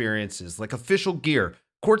and experiences like official gear,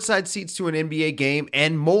 courtside seats to an NBA game,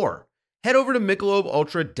 and more. Head over to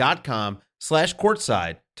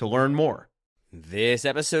MichelobUltra.com/courtside to learn more. This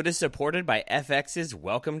episode is supported by FX's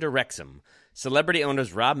Welcome to Wrexham. Celebrity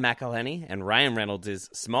owners Rob McElhenney and Ryan Reynolds'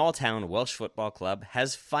 small-town Welsh football club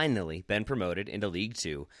has finally been promoted into League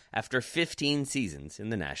Two after 15 seasons in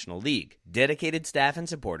the National League. Dedicated staff and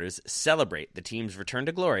supporters celebrate the team's return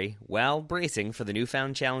to glory while bracing for the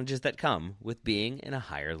newfound challenges that come with being in a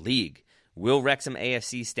higher league. Will Wrexham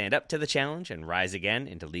AFC stand up to the challenge and rise again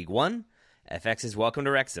into League One? FX is Welcome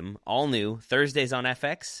to Wrexham, all new, Thursdays on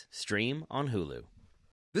FX, stream on Hulu.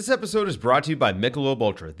 This episode is brought to you by Michelob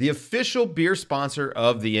Ultra, the official beer sponsor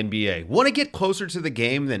of the NBA. Want to get closer to the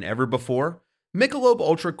game than ever before? Michelob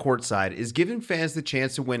Ultra Courtside is giving fans the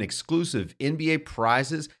chance to win exclusive NBA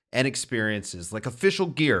prizes and experiences like official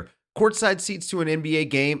gear, courtside seats to an NBA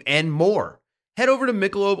game, and more. Head over to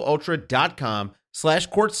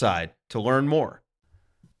MichelobUltra.com/courtside to learn more.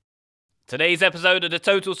 Today's episode of the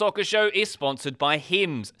Total Soccer Show is sponsored by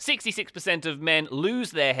Hims. 66% of men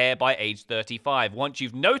lose their hair by age 35. Once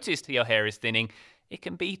you've noticed your hair is thinning, it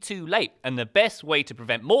can be too late. And the best way to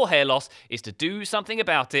prevent more hair loss is to do something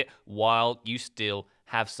about it while you still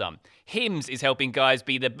have some. Hims is helping guys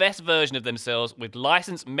be the best version of themselves with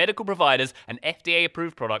licensed medical providers and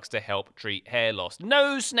FDA-approved products to help treat hair loss.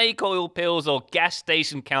 No snake oil pills or gas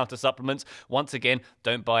station counter supplements. Once again,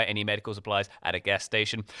 don't buy any medical supplies at a gas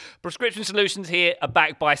station. Prescription solutions here are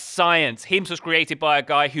backed by science. Hims was created by a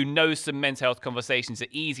guy who knows some mental health conversations are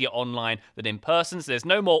easier online than in person, so there's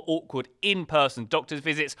no more awkward in-person doctor's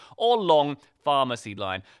visits or long pharmacy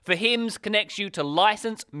line. For Hims connects you to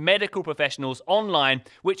licensed medical professionals online,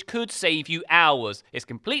 which could save you hours. It's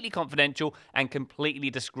completely confidential and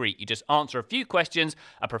completely discreet. You just answer a few questions,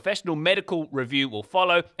 a professional medical review will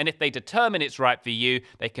follow, and if they determine it's right for you,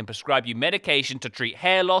 they can prescribe you medication to treat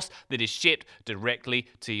hair loss that is shipped directly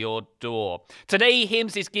to your door. Today,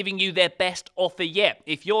 Hims is giving you their best offer yet.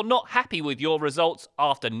 If you're not happy with your results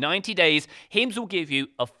after 90 days, Hims will give you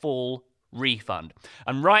a full refund.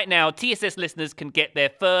 And right now, TSS listeners can get their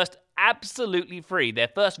first absolutely free, their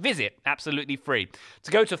first visit absolutely free.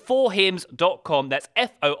 To go to forhims.com, that's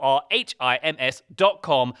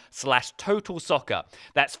forhims.com/total soccer.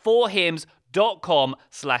 That's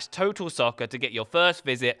forhims.com/total soccer to get your first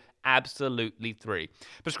visit absolutely free.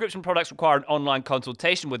 Prescription products require an online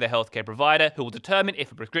consultation with a healthcare provider who will determine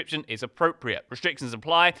if a prescription is appropriate. Restrictions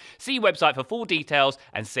apply. See website for full details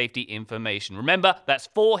and safety information. Remember, that's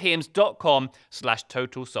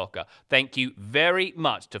forhims.com/total soccer. Thank you very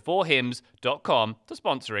much to forhims.com for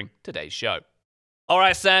sponsoring today's show. All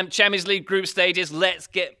right, Sam, Champions League group stages, let's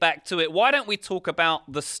get back to it. Why don't we talk about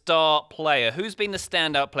the star player? Who's been the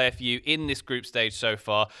standout player for you in this group stage so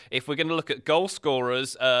far? If we're going to look at goal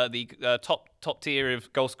scorers, the top tier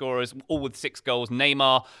of goal scorers, all with 6 goals,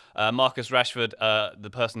 Neymar, Marcus Rashford, the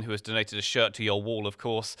person who has donated a shirt to your wall, of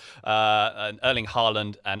course, and Erling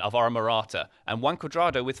Haaland and Alvaro Morata, and Juan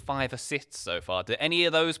Cuadrado with 5 assists so far. Do any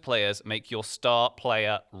of those players make your star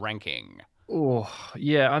player ranking? Oh,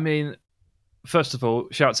 yeah, I mean, first of all,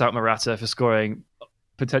 shouts out Morata for scoring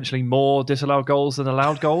potentially more disallowed goals than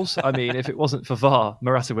allowed goals. I mean, if it wasn't for VAR,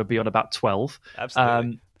 Morata would be on about 12.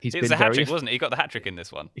 Absolutely. It was a hat-trick, wasn't it? He got the hat-trick in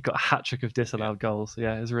this one. He got a hat-trick of disallowed goals.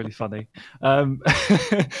 Yeah, it was really funny.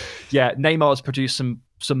 Yeah, Neymar's produced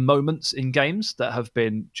some moments in games that have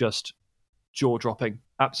been just jaw-dropping.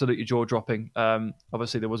 Absolutely jaw-dropping.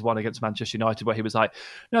 Obviously, there was one against Manchester United where he was like,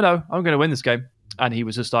 no, I'm going to win this game. And he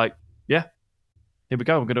was just like, yeah, here we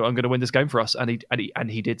go. I'm going to win this game for us, and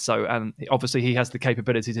he did so. And obviously, he has the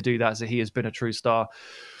capability to do that. So he has been a true star.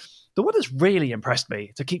 The one that's really impressed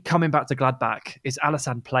me, to keep coming back to Gladbach, is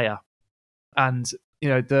Alassane Plea. And you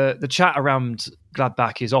know, the chat around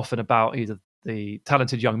Gladbach is often about either the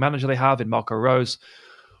talented young manager they have in Marco Rose,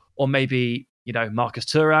 or maybe Marcus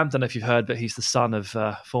Thuram. Don't know if you've heard, but he's the son of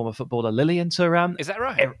former footballer Lilian Thuram. Is that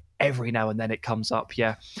right? Every now and then it comes up,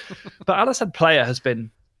 yeah. But Alassane Plea has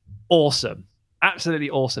been awesome. Absolutely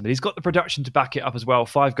awesome. And he's got the production to back it up as well.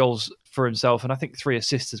 5 goals for himself, and I think 3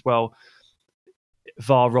 assists as well.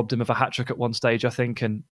 VAR robbed him of a hat-trick at one stage, I think,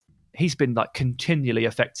 and he's been continually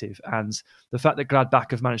effective. And the fact that Gladbach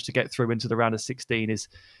have managed to get through into the round of 16 is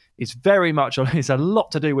very much, it's a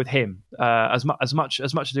lot to do with him. As much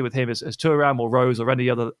to do with him as Thuram or Rose or any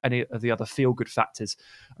of the other feel-good factors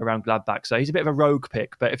around Gladbach. So he's a bit of a rogue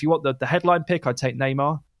pick. But if you want the headline pick, I'd take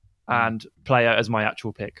Neymar and Plea as my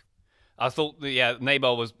actual pick. I thought,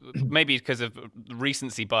 Neymar was maybe because of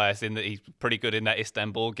recency bias in that he's pretty good in that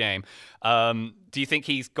Istanbul game. Do you think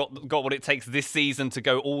he's got what it takes this season to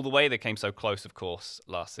go all the way? They came so close, of course,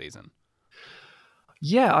 last season.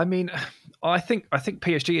 Yeah, I mean, I think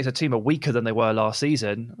PSG as a team are weaker than they were last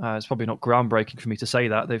season. It's probably not groundbreaking for me to say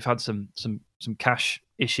that. They've had some cash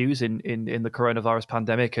issues in the coronavirus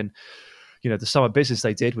pandemic, and the summer business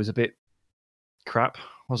they did was a bit crap.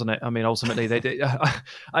 wasn't it? I mean, ultimately, they did.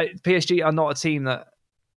 PSG are not a team that.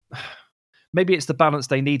 Maybe it's the balance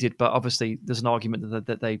they needed, but obviously there's an argument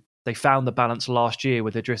that they found the balance last year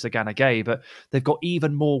with Idrissa Gana Gueye, but they've got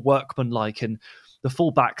even more workmanlike, and the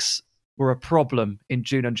fullbacks were a problem in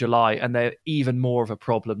June and July, and they're even more of a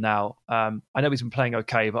problem now. I know he's been playing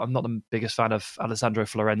okay, but I'm not the biggest fan of Alessandro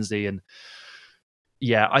Florenzi, and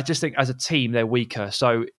yeah, I just think as a team they're weaker.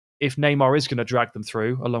 So if Neymar is going to drag them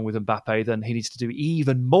through along with Mbappe, then he needs to do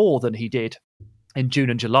even more than he did in June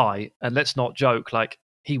and July. And let's not joke, like,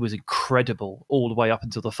 he was incredible all the way up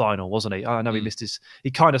until the final, wasn't he? I know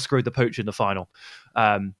he kind of screwed the pooch in the final.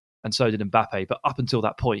 And so did Mbappe. But up until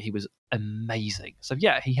that point, he was amazing. So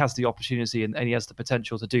yeah, he has the opportunity and he has the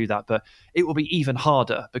potential to do that. But it will be even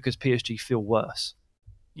harder because PSG feel worse.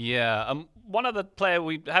 Yeah, one other player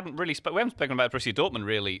we haven't spoken about Borussia Dortmund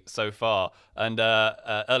really so far, and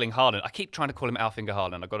Erling Haaland. I keep trying to call him Alfinger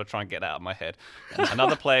Haaland. I've got to try and get that out of my head.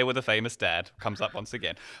 Another player with a famous dad comes up once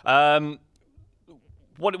again.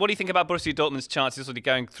 What do you think about Borussia Dortmund's chances of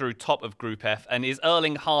going through top of Group F? And is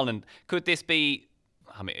Erling Haaland, could this be,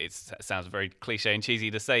 I mean, it sounds very cliche and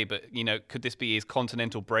cheesy to say, but, could this be his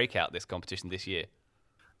continental breakout, this competition this year?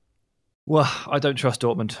 Well, I don't trust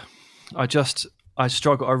Dortmund. I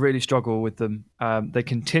struggle. I really struggle with them. They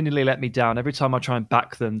continually let me down. Every time I try and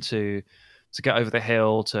back them to get over the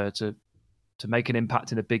hill, to make an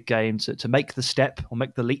impact in a big game, to make the step or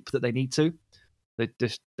make the leap that they need to,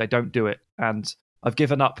 they don't do it. And I've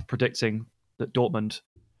given up predicting that Dortmund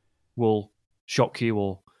will shock you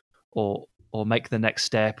or make the next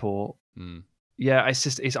step Yeah,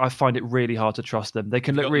 I find it really hard to trust them. They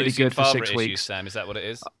can look really good for 6 weeks. Issues, Sam, is that what it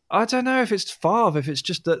is? I don't know if it's Favre, if it's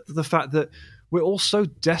just the fact that we're all so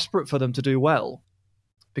desperate for them to do well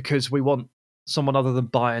because we want someone other than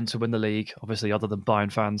Bayern to win the league, obviously other than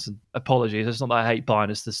Bayern fans. And apologies, it's not that I hate Bayern,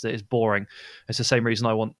 it's just that it's boring. It's the same reason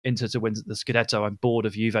I want Inter to win the Scudetto. I'm bored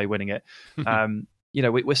of Juve winning it.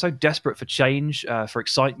 We're so desperate for change, for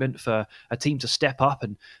excitement, for a team to step up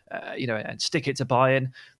and stick it to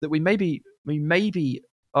Bayern that we maybe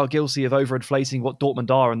are guilty of overinflating what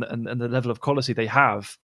Dortmund are and the level of quality they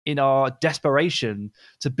have in our desperation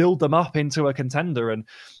to build them up into a contender. And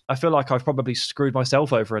I feel like I've probably screwed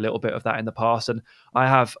myself over a little bit of that in the past. And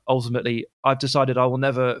I've decided I will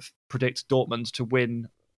never predict Dortmund to win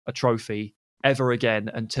a trophy ever again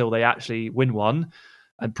until they actually win one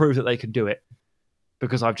and prove that they can do it,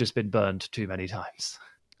 because I've just been burned too many times.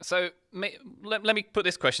 So let me put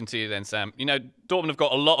this question to you then, Sam. Dortmund have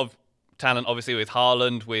got a lot of talent, obviously, with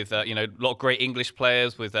Haaland, with a lot of great English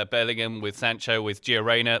players, with Bellingham, with Sancho, with Gio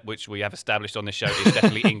Reyna, which we have established on this show is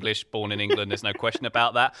definitely English, born in England. There's no question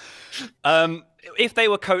about that. If they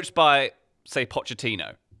were coached by, say,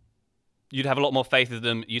 Pochettino, you'd have a lot more faith in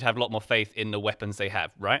them. You'd have a lot more faith in the weapons they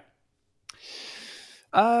have, right?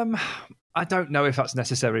 I don't know if that's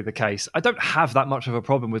necessarily the case. I don't have that much of a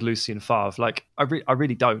problem with Lucien Favre. Like, I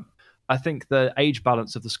really don't. I think the age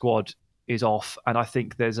balance of the squad is off, and I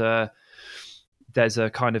think there's a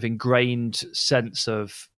kind of ingrained sense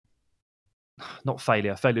of not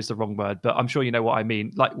failure. Failure is the wrong word, but I'm sure you know what I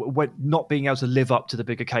mean. Like, when not being able to live up to the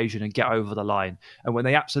big occasion and get over the line, and when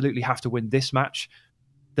they absolutely have to win this match,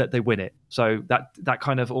 that they win it. So that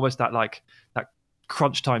kind of almost that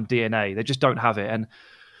crunch time DNA, they just don't have it, and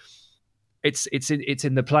it's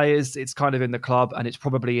in the players, it's kind of in the club, and it's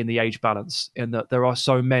probably in the age balance, in that there are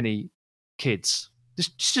so many kids. It's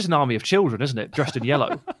just an army of children, isn't it? Dressed in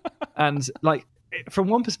yellow. And like, from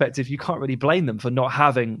one perspective, you can't really blame them for not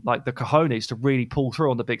having like the cojones to really pull through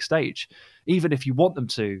on the big stage. Even if you want them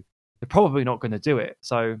to, they're probably not going to do it.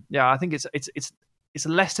 So yeah, I think it's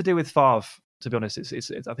less to do with Favre, to be honest.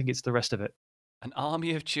 I think it's the rest of it. An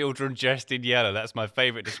army of children dressed in yellow. That's my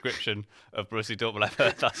favourite description of Borussia Dortmund I've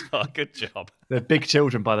heard thus far. Good job. They're big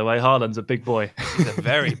children, by the way. Haaland's a big boy. He's a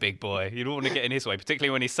very big boy. You don't want to get in his way, particularly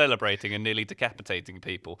when he's celebrating and nearly decapitating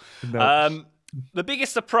people. No. The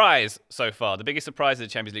biggest surprise so far, the biggest surprise of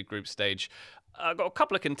the Champions League group stage, I've got a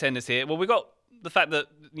couple of contenders here. Well, we've got the fact that,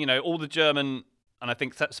 all the German and I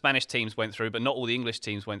think Spanish teams went through, but not all the English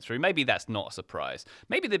teams went through. Maybe that's not a surprise.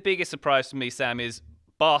 Maybe the biggest surprise for me, Sam, is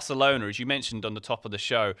Barcelona, as you mentioned on the top of the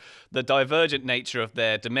show, the divergent nature of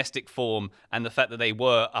their domestic form and the fact that they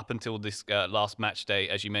were, up until this last match day,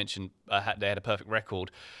 as you mentioned, they had a perfect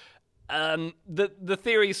record. The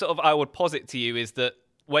theory sort of I would posit to you is that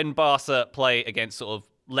when Barca play against sort of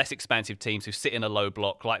less expansive teams who sit in a low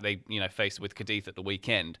block, like they faced with Cadiz at the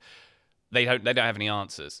weekend, they don't have any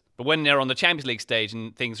answers. But when they're on the Champions League stage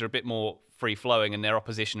and things are a bit more free-flowing and their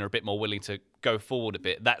opposition are a bit more willing to go forward a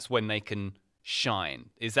bit, that's when they can shine.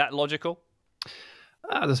 Is that logical?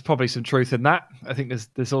 There's probably some truth in that. I think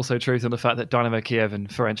there's also truth in the fact that Dynamo Kiev and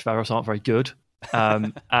Ferencvaros aren't very good,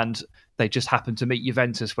 and they just happened to meet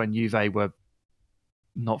Juventus when Juve were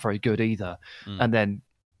not very good either. And then,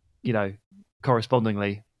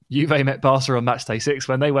 correspondingly, Juve met Barca on match day 6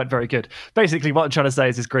 when they weren't very good. Basically, what I'm trying to say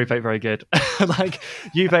is this group ain't very good. Like,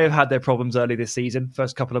 Juve have had their problems early this season.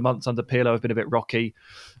 First couple of months under Pirlo have been a bit rocky.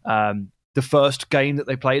 The first game that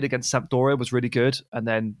they played against Sampdoria was really good, and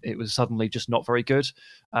then it was suddenly just not very good.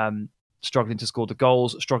 Struggling to score the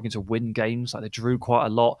goals, struggling to win games. Like, they drew quite a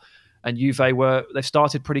lot. And Juve they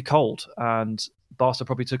started pretty cold, and Barca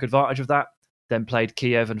probably took advantage of that. Then played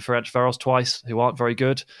Kiev and Ferencvaros twice, who aren't very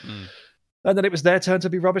good. And then it was their turn to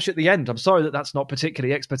be rubbish at the end. I'm sorry that that's not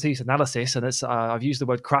particularly expertise analysis, and I've used the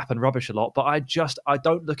word crap and rubbish a lot, but I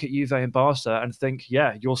don't look at Juve and Barca and think,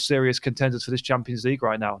 yeah, you're serious contenders for this Champions League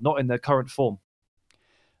right now. Not in their current form.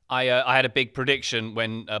 I had a big prediction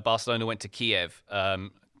when Barcelona went to Kiev.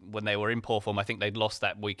 When they were in poor form, I think they'd lost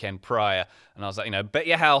that weekend prior. And I was like, bet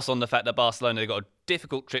your house on the fact that Barcelona, they got a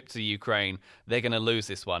difficult trip to Ukraine. They're going to lose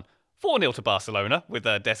this one. 4-0 to Barcelona, with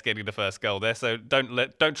Dest getting the first goal there. So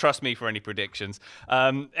don't trust me for any predictions.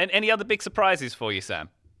 And any other big surprises for you, Sam?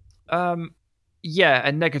 Yeah,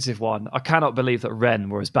 a negative one. I cannot believe that Rennes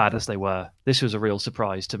were as bad as they were. This was a real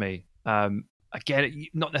surprise to me. Again,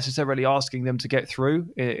 not necessarily asking them to get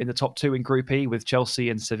through in the top 2 in Group E with Chelsea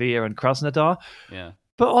and Sevilla and Krasnodar. Yeah.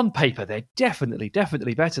 But on paper, they're definitely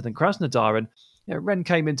better than Krasnodar. And Rennes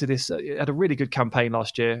came into this, had a really good campaign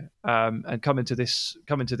last year, and come into this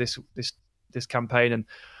campaign, and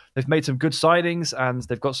they've made some good signings, and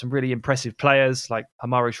they've got some really impressive players like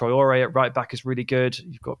Amari Traore at right back is really good.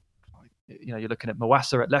 You've got, you're looking at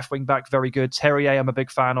Mawassa at left wing back, very good. Terrier, I'm a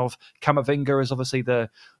big fan of. Camavinga is obviously the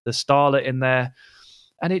starlet in there,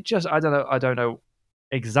 and it just I don't know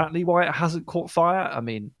exactly why it hasn't caught fire. I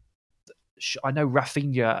mean, I know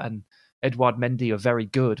Rafinha and Edouard Mendy are very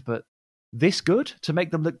good, but this good to make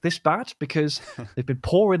them look this bad, because they've been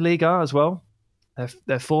poor in Liga as well.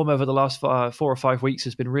 Their form over the last 4 or 5 weeks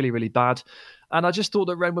has been really, really bad. And I just thought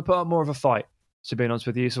that Rennes would put up more of a fight, to be honest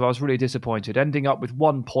with you. So I was really disappointed, ending up with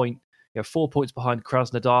 1 point, 4 points behind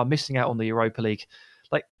Krasnodar, missing out on the Europa League.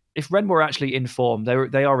 Like, if Rennes were actually in form,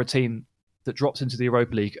 they are a team that drops into the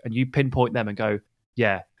Europa League, and you pinpoint them and go,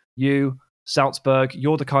 yeah, you, Salzburg,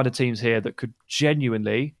 you're the kind of teams here that could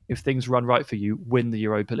genuinely, if things run right for you, win the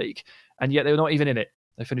Europa League. And yet they were not even in it.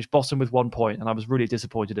 They finished bottom with 1 point, and I was really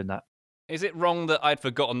disappointed in that. Is it wrong that I'd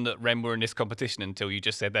forgotten that Rennes were in this competition until you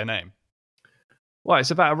just said their name? Well,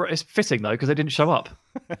 it's fitting, though, because they didn't show up.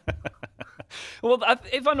 Well,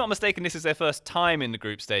 if I'm not mistaken, this is their first time in the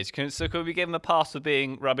group stage. So could we give them a pass for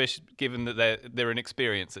being rubbish, given that they're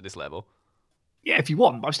inexperienced at this level? Yeah, if you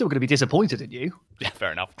want. I'm still going to be disappointed in you. Yeah,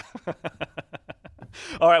 fair enough.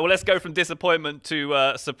 All right, well, let's go from disappointment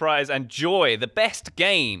to surprise and joy. The best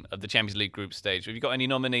game of the Champions League group stage. Have you got any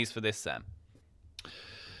nominees for this, Sam?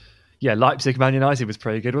 Yeah, Leipzig Man United was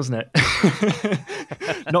pretty good, wasn't it?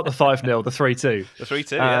 Not the 5-0, the 3-2. The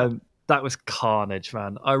 3-2, yeah. That was carnage,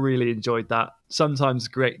 man. I really enjoyed that. Sometimes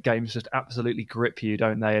great games just absolutely grip you,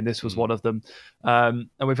 don't they? And this was one of them. And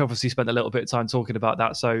we've obviously spent a little bit of time talking about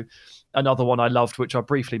that. So another one I loved, which I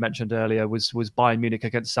briefly mentioned earlier, was Bayern Munich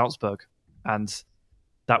against Salzburg. And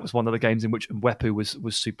that was one of the games in which Mwepu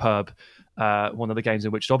was superb. One of the games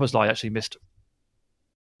in which Szoboszlai actually missed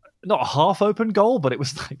not a half-open goal, but it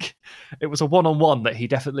was a one-on-one that he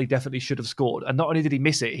definitely should have scored. And not only did he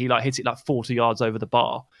miss it, he hit it 40 yards over the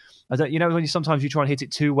bar. When sometimes you try and hit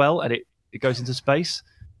it too well and it goes into space.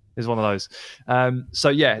 Is one of those. So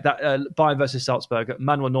yeah, that Bayern versus Salzburg.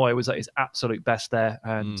 Manuel Neuer was at his absolute best there,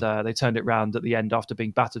 and they turned it round at the end after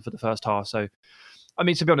being battered for the first half. So, I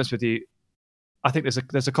mean, to be honest with you, I think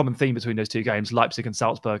there's a common theme between those two games, Leipzig and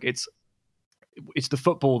Salzburg. It's the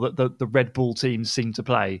football that the Red Bull teams seem to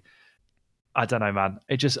play. I don't know, man.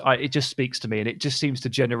 It just speaks to me, and it just seems to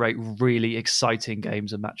generate really exciting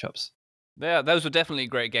games and matchups. Yeah, those were definitely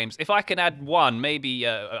great games. If I can add one, maybe,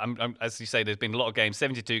 as you say, there's been a lot of games,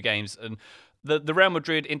 72 games, and the Real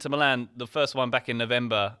Madrid Inter Milan, the first one back in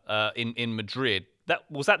November in Madrid.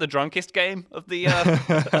 Was that the drunkest game of the of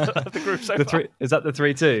the group so far? Is that the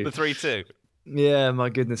 3-2? The 3-2. Yeah, my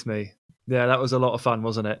goodness me. Yeah, that was a lot of fun,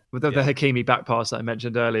 wasn't it? With the Hakimi back pass that I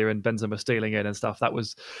mentioned earlier and Benzema stealing in and stuff. That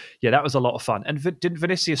was a lot of fun. And didn't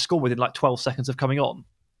Vinicius score within 12 seconds of coming on?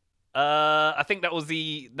 I think that was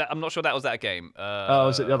I'm not sure that was that game.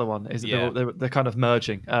 Was it the other one? They're kind of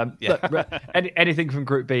merging. Look, anything from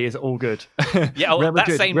Group B is all good. Yeah,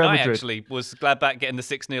 that same night actually was Gladbach getting the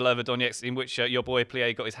 6-0 over Donetsk, in which your boy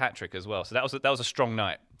Plié got his hat trick as well. So that was a strong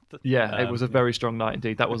night. Yeah, it was a very strong night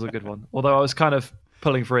indeed. That was a good one. Although I was kind of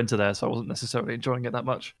pulling for Inter there, so I wasn't necessarily enjoying it that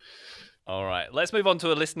much. All right, let's move on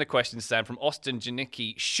to a listener question, Sam, from Austin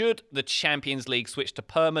Janicki. Should the Champions League switch to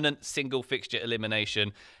permanent single fixture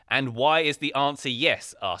elimination? And why is the answer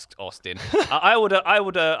yes? Asked Austin.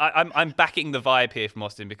 I'm backing the vibe here from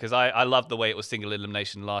Austin because I love the way it was single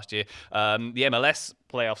elimination last year. The MLS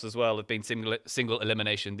playoffs as well have been single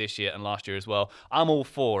elimination this year and last year as well. I'm all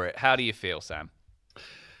for it. How do you feel, Sam?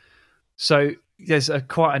 So there's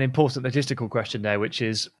quite an important logistical question there, which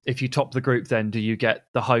is if you top the group, then do you get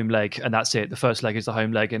the home leg and that's it? The first leg is the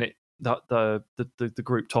home leg, and the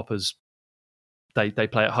group toppers they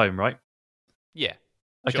play at home, right? Yeah.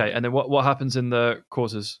 Okay, sure. And then what happens in the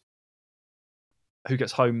quarters? Who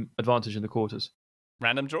gets home advantage in the quarters?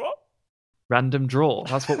 Random draw. Random draw.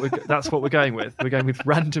 That's what we're going with. We're going with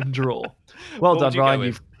random draw. Well done,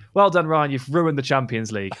 Ryan. Well done, Ryan. You've ruined the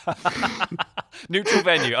Champions League. Neutral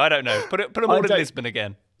venue. I don't know. Put them all in Lisbon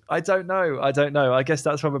again. I don't know. I guess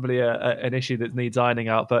that's probably an issue that needs ironing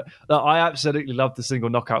out. But I absolutely loved the single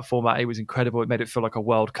knockout format. It was incredible. It made it feel like a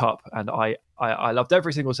World Cup, and I loved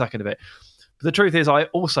every single second of it. But the truth is, I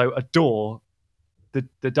also adore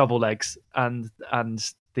the double legs and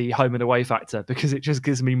the home and away factor because it just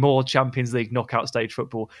gives me more Champions League knockout stage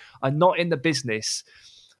football. I'm not in the business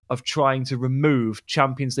of trying to remove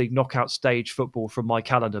Champions League knockout stage football from my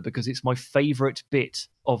calendar because it's my favourite bit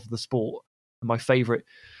of the sport, my favourite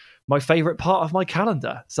part of my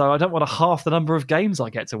calendar. So I don't want to half the number of games I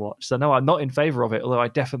get to watch. So no, I'm not in favour of it, although I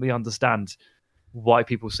definitely understand why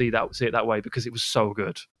people see it that way because it was so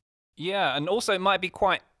good. Yeah, and also it might be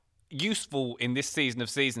quite useful in this season of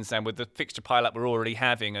seasons, Sam, with the fixture pile-up we're already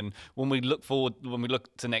having, and when we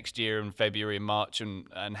look to next year in February and March and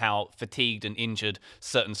how fatigued and injured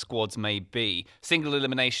certain squads may be, single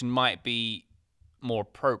elimination might be more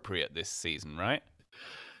appropriate this season, right?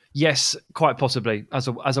 Yes, quite possibly. As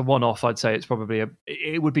a one-off, I'd say it's probably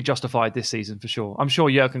it would be justified this season for sure. I'm sure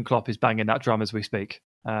Jurgen Klopp is banging that drum as we speak.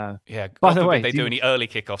 Yeah. By the way, they do any early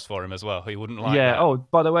kickoffs for him as well. He wouldn't like. Yeah. That. Oh,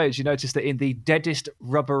 by the way, did you notice that in the deadest,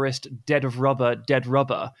 rubberest, dead of rubber, dead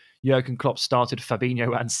rubber, Jurgen Klopp started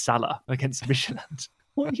Fabinho and Salah against Midtjylland?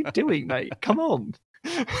 What are you doing, mate? Come on.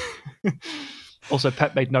 Also,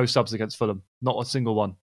 Pep made no subs against Fulham. Not a single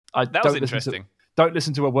one. That was interesting. Don't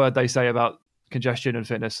listen to a word they say about congestion and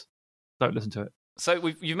fitness. Don't listen to it.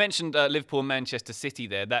 So you've mentioned Liverpool and Manchester City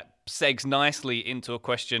there. That segs nicely into a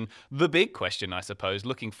question, the big question, I suppose,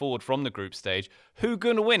 looking forward from the group stage. Who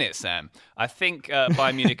going to win it, Sam? I think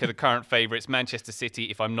Bayern Munich are the current favourites. Manchester City,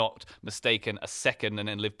 if I'm not mistaken, a second, and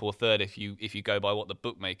then Liverpool third if you go by what the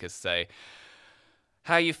bookmakers say.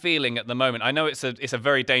 How are you feeling at the moment? I know it's a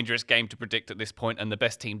very dangerous game to predict at this point, and the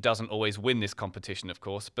best team doesn't always win this competition, of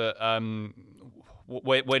course. But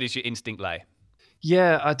where does your instinct lay?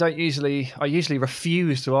 Yeah, I usually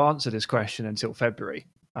refuse to answer this question until February.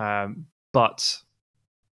 But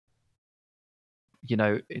you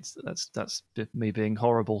know, that's me being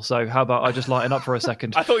horrible. So how about I just lighten up for a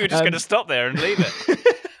second? I thought you were just going to stop there and leave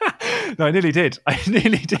it. No, I nearly did.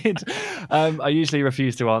 I usually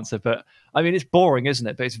refuse to answer, but I mean, it's boring, isn't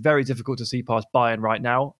it? But it's very difficult to see past Bayern right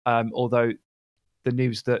now. Although the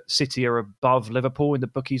news that City are above Liverpool in the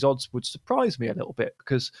bookies odds would surprise me a little bit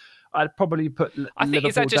because I'd probably put I think Liverpool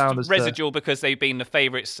is that down just as residual because they've been the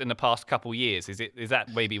favourites in the past couple of years? Is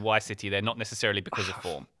that maybe why City they're not necessarily because of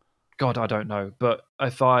form? God, I don't know. But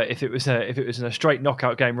if it was in a straight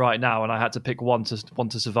knockout game right now, and I had to pick one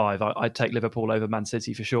to survive, I'd take Liverpool over Man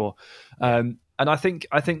City for sure. And I think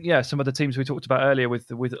yeah, some of the teams we talked about earlier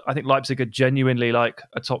with I think Leipzig are genuinely like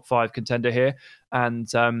a top 5 contender here. And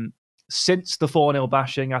since the 4-0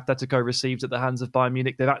 bashing Atletico received at the hands of Bayern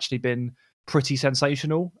Munich, they've actually been pretty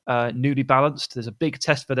sensational, newly balanced. There's a big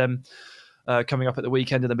test for them coming up at the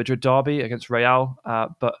weekend in the Madrid derby against Real,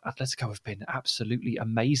 but Atletico have been absolutely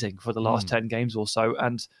amazing for the last 10 games or so,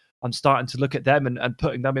 and I'm starting to look at them and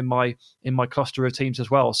putting them in my cluster of teams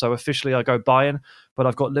as well. So officially I go Bayern, but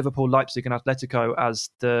I've got Liverpool, Leipzig and Atletico as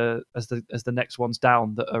the next ones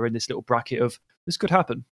down that are in this little bracket of this could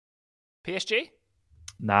happen. PSG?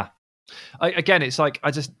 Nah. It's like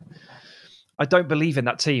I don't believe in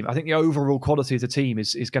that team. I think the overall quality of the team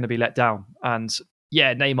is going to be let down. And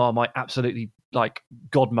yeah, Neymar might absolutely like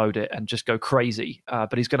God mode it and just go crazy,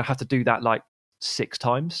 but he's going to have to do that like 6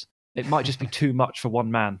 times. It might just be too much for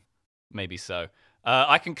one man. Maybe so.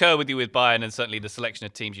 I concur with you with Bayern and certainly the selection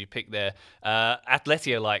of teams you picked there.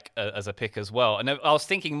 Atleti as a pick as well. And I was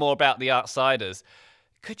thinking more about the outsiders.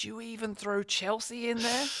 Could you even throw Chelsea in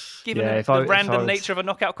there, given the random nature of a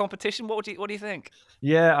knockout competition? What do you think?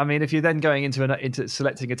 Yeah, I mean, if you're then going into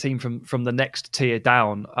selecting a team from the next tier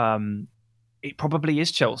down, it probably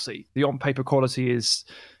is Chelsea. The on-paper quality is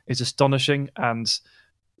is astonishing, and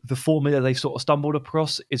the formula they sort of stumbled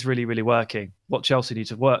across is really, really working. What Chelsea need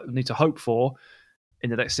to hope for in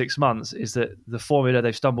the next 6 months is that the formula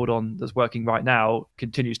they've stumbled on that's working right now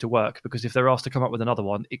continues to work, because if they're asked to come up with another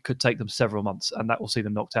one, it could take them several months, and that will see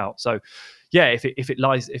them knocked out. So yeah, if it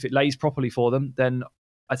lays properly for them, then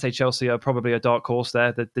I'd say Chelsea are probably a dark horse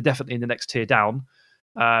there. They're definitely in the next tier down.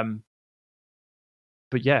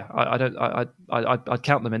 But yeah, I'd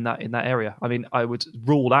count them in that area. I mean, I would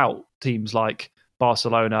rule out teams like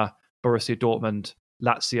Barcelona, Borussia Dortmund,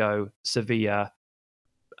 Lazio, Sevilla,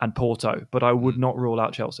 and Porto, but I would not rule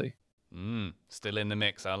out Chelsea. Still in the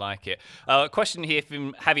mix. I like it. Question here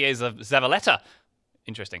from Javier Zavaleta.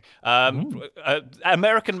 Interesting.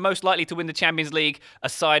 American most likely to win the Champions League,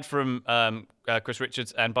 aside from Chris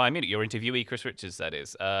Richards and Bayern Munich. Your interviewee, Chris Richards, that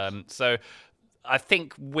is. So I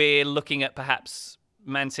think we're looking at perhaps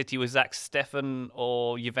Man City with Zach Steffen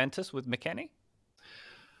or Juventus with McKennie.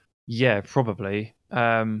 Yeah, probably.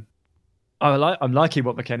 I'm liking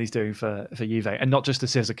what McKennie's doing for Juve, and not just the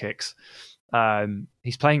scissor kicks.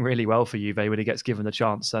 He's playing really well for Juve when he gets given the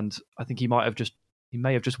chance, and I think he may have just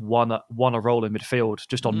won a role in midfield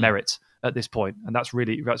just on merit at this point, and that's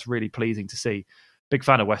really pleasing to see. Big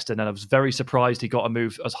fan of Weston, and I was very surprised he got a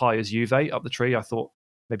move as high as Juve up the tree. I thought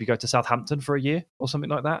maybe go to Southampton for a year or something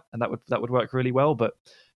like that, and that would work really well. But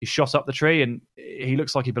he shot up the tree, and he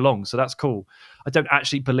looks like he belongs, so that's cool. I don't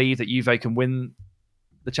actually believe that Juve can win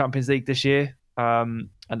the Champions League this year,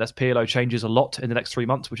 unless Pirlo changes a lot in the next 3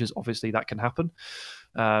 months, which is obviously that can happen.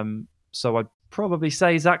 So I'd probably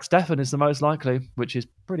say Zach Steffen is the most likely, which is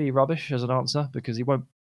pretty rubbish as an answer, because he won't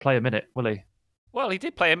play a minute, will he? Well, he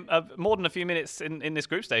did play more than a few minutes in this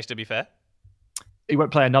group stage, to be fair. He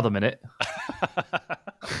won't play another minute.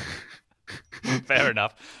 Fair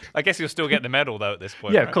enough. I guess he'll still get the medal, though, at this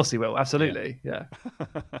point. Yeah, right? Of course he will. Absolutely. Yeah.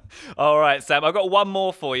 All right, Sam. I've got one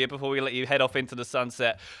more for you before we let you head off into the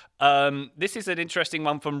sunset. This is an interesting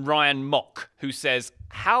one from Ryan Mock, who says,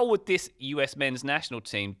 how would this US men's national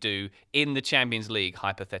team do in the Champions League,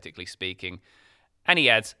 hypothetically speaking? And he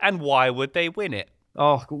adds, and why would they win it?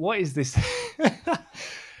 Oh, what is this?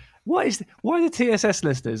 Why do TSS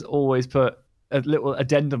listeners always put a little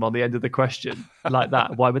addendum on the end of the question like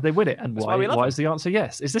that? Why would they win it? And why is the answer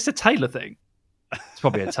yes? Is this a Taylor thing? It's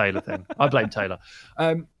probably a Taylor thing. I blame Taylor.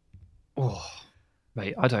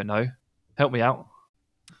 Mate, I don't know. Help me out.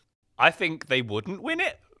 I think they wouldn't win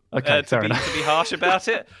it. Okay, fair enough. To be harsh about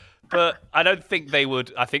it, but I don't think they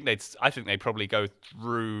would. I think they'd probably go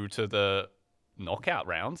through to the knockout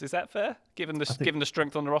rounds. Is that fair? Given the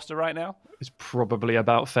strength on the roster right now, it's probably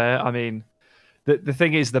about fair. I mean, the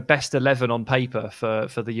thing is, the best 11 on paper for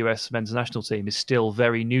the US men's national team is still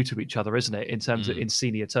very new to each other, isn't it? In terms of in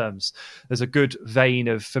senior terms, there's a good vein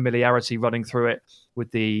of familiarity running through it with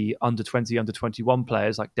the under 20, under 21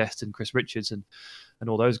 players like Destin, Chris Richards, and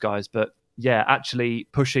all those guys. But yeah, actually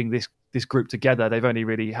pushing this group together, they've only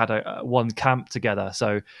really had one camp together.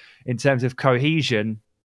 So in terms of cohesion,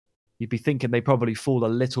 you'd be thinking they probably fall a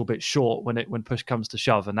little bit short when push comes to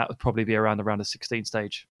shove, and that would probably be around the 16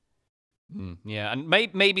 stage. Yeah, and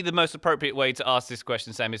maybe the most appropriate way to ask this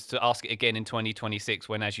question, Sam, is to ask it again in 2026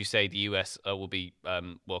 when, as you say, the US will be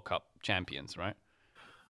World Cup champions, right?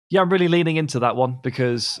 Yeah, I'm really leaning into that one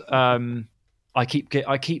because I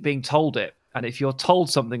keep being told it, and if you're told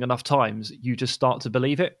something enough times, you just start to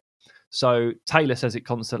believe it. So Taylor says it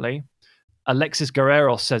constantly, Alexis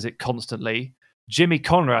Guerrero says it constantly, Jimmy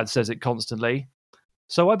Conrad says it constantly,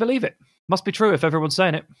 so I believe it. Must be true if everyone's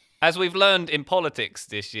saying it. As we've learned in politics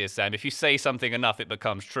this year, Sam, if you say something enough, it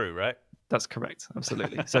becomes true, right? That's correct,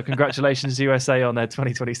 absolutely. So congratulations, USA, on their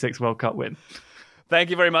 2026 World Cup win.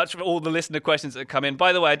 Thank you very much for all the listener questions that come in.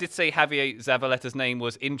 By the way, I did say Javier Zabaleta's name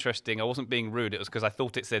was interesting. I wasn't being rude. It was because I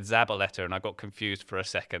thought it said Zabaleta, and I got confused for a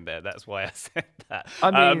second there. That's why I said that.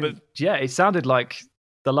 I mean, yeah, it sounded like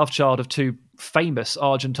the love child of two famous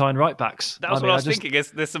Argentine right-backs. That was what I was thinking.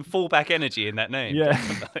 There's some fullback energy in that name. Yeah.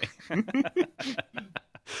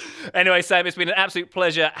 Anyway, Sam, it's been an absolute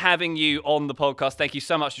pleasure having you on the podcast. Thank you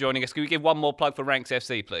so much for joining us. Can we give one more plug for Ranks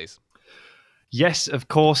FC, please? Yes, of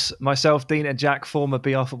course. Myself, Dean, and Jack, former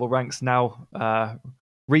BR Football Ranks, now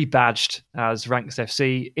rebadged as Ranks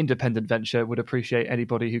FC, independent venture. Would appreciate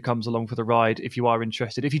anybody who comes along for the ride if you are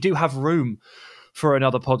interested. If you do have room for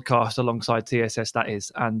another podcast alongside TSS, that is.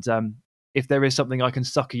 And if there is something I can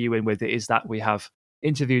sucker you in with, it is that we have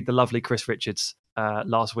interviewed the lovely Chris Richards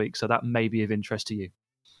last week. So that may be of interest to you.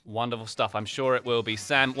 Wonderful stuff. I'm sure it will be.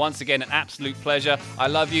 Sam, once again, an absolute pleasure. I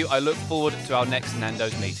love you. I look forward to our next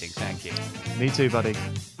Nando's meeting. Thank you. Me too, buddy.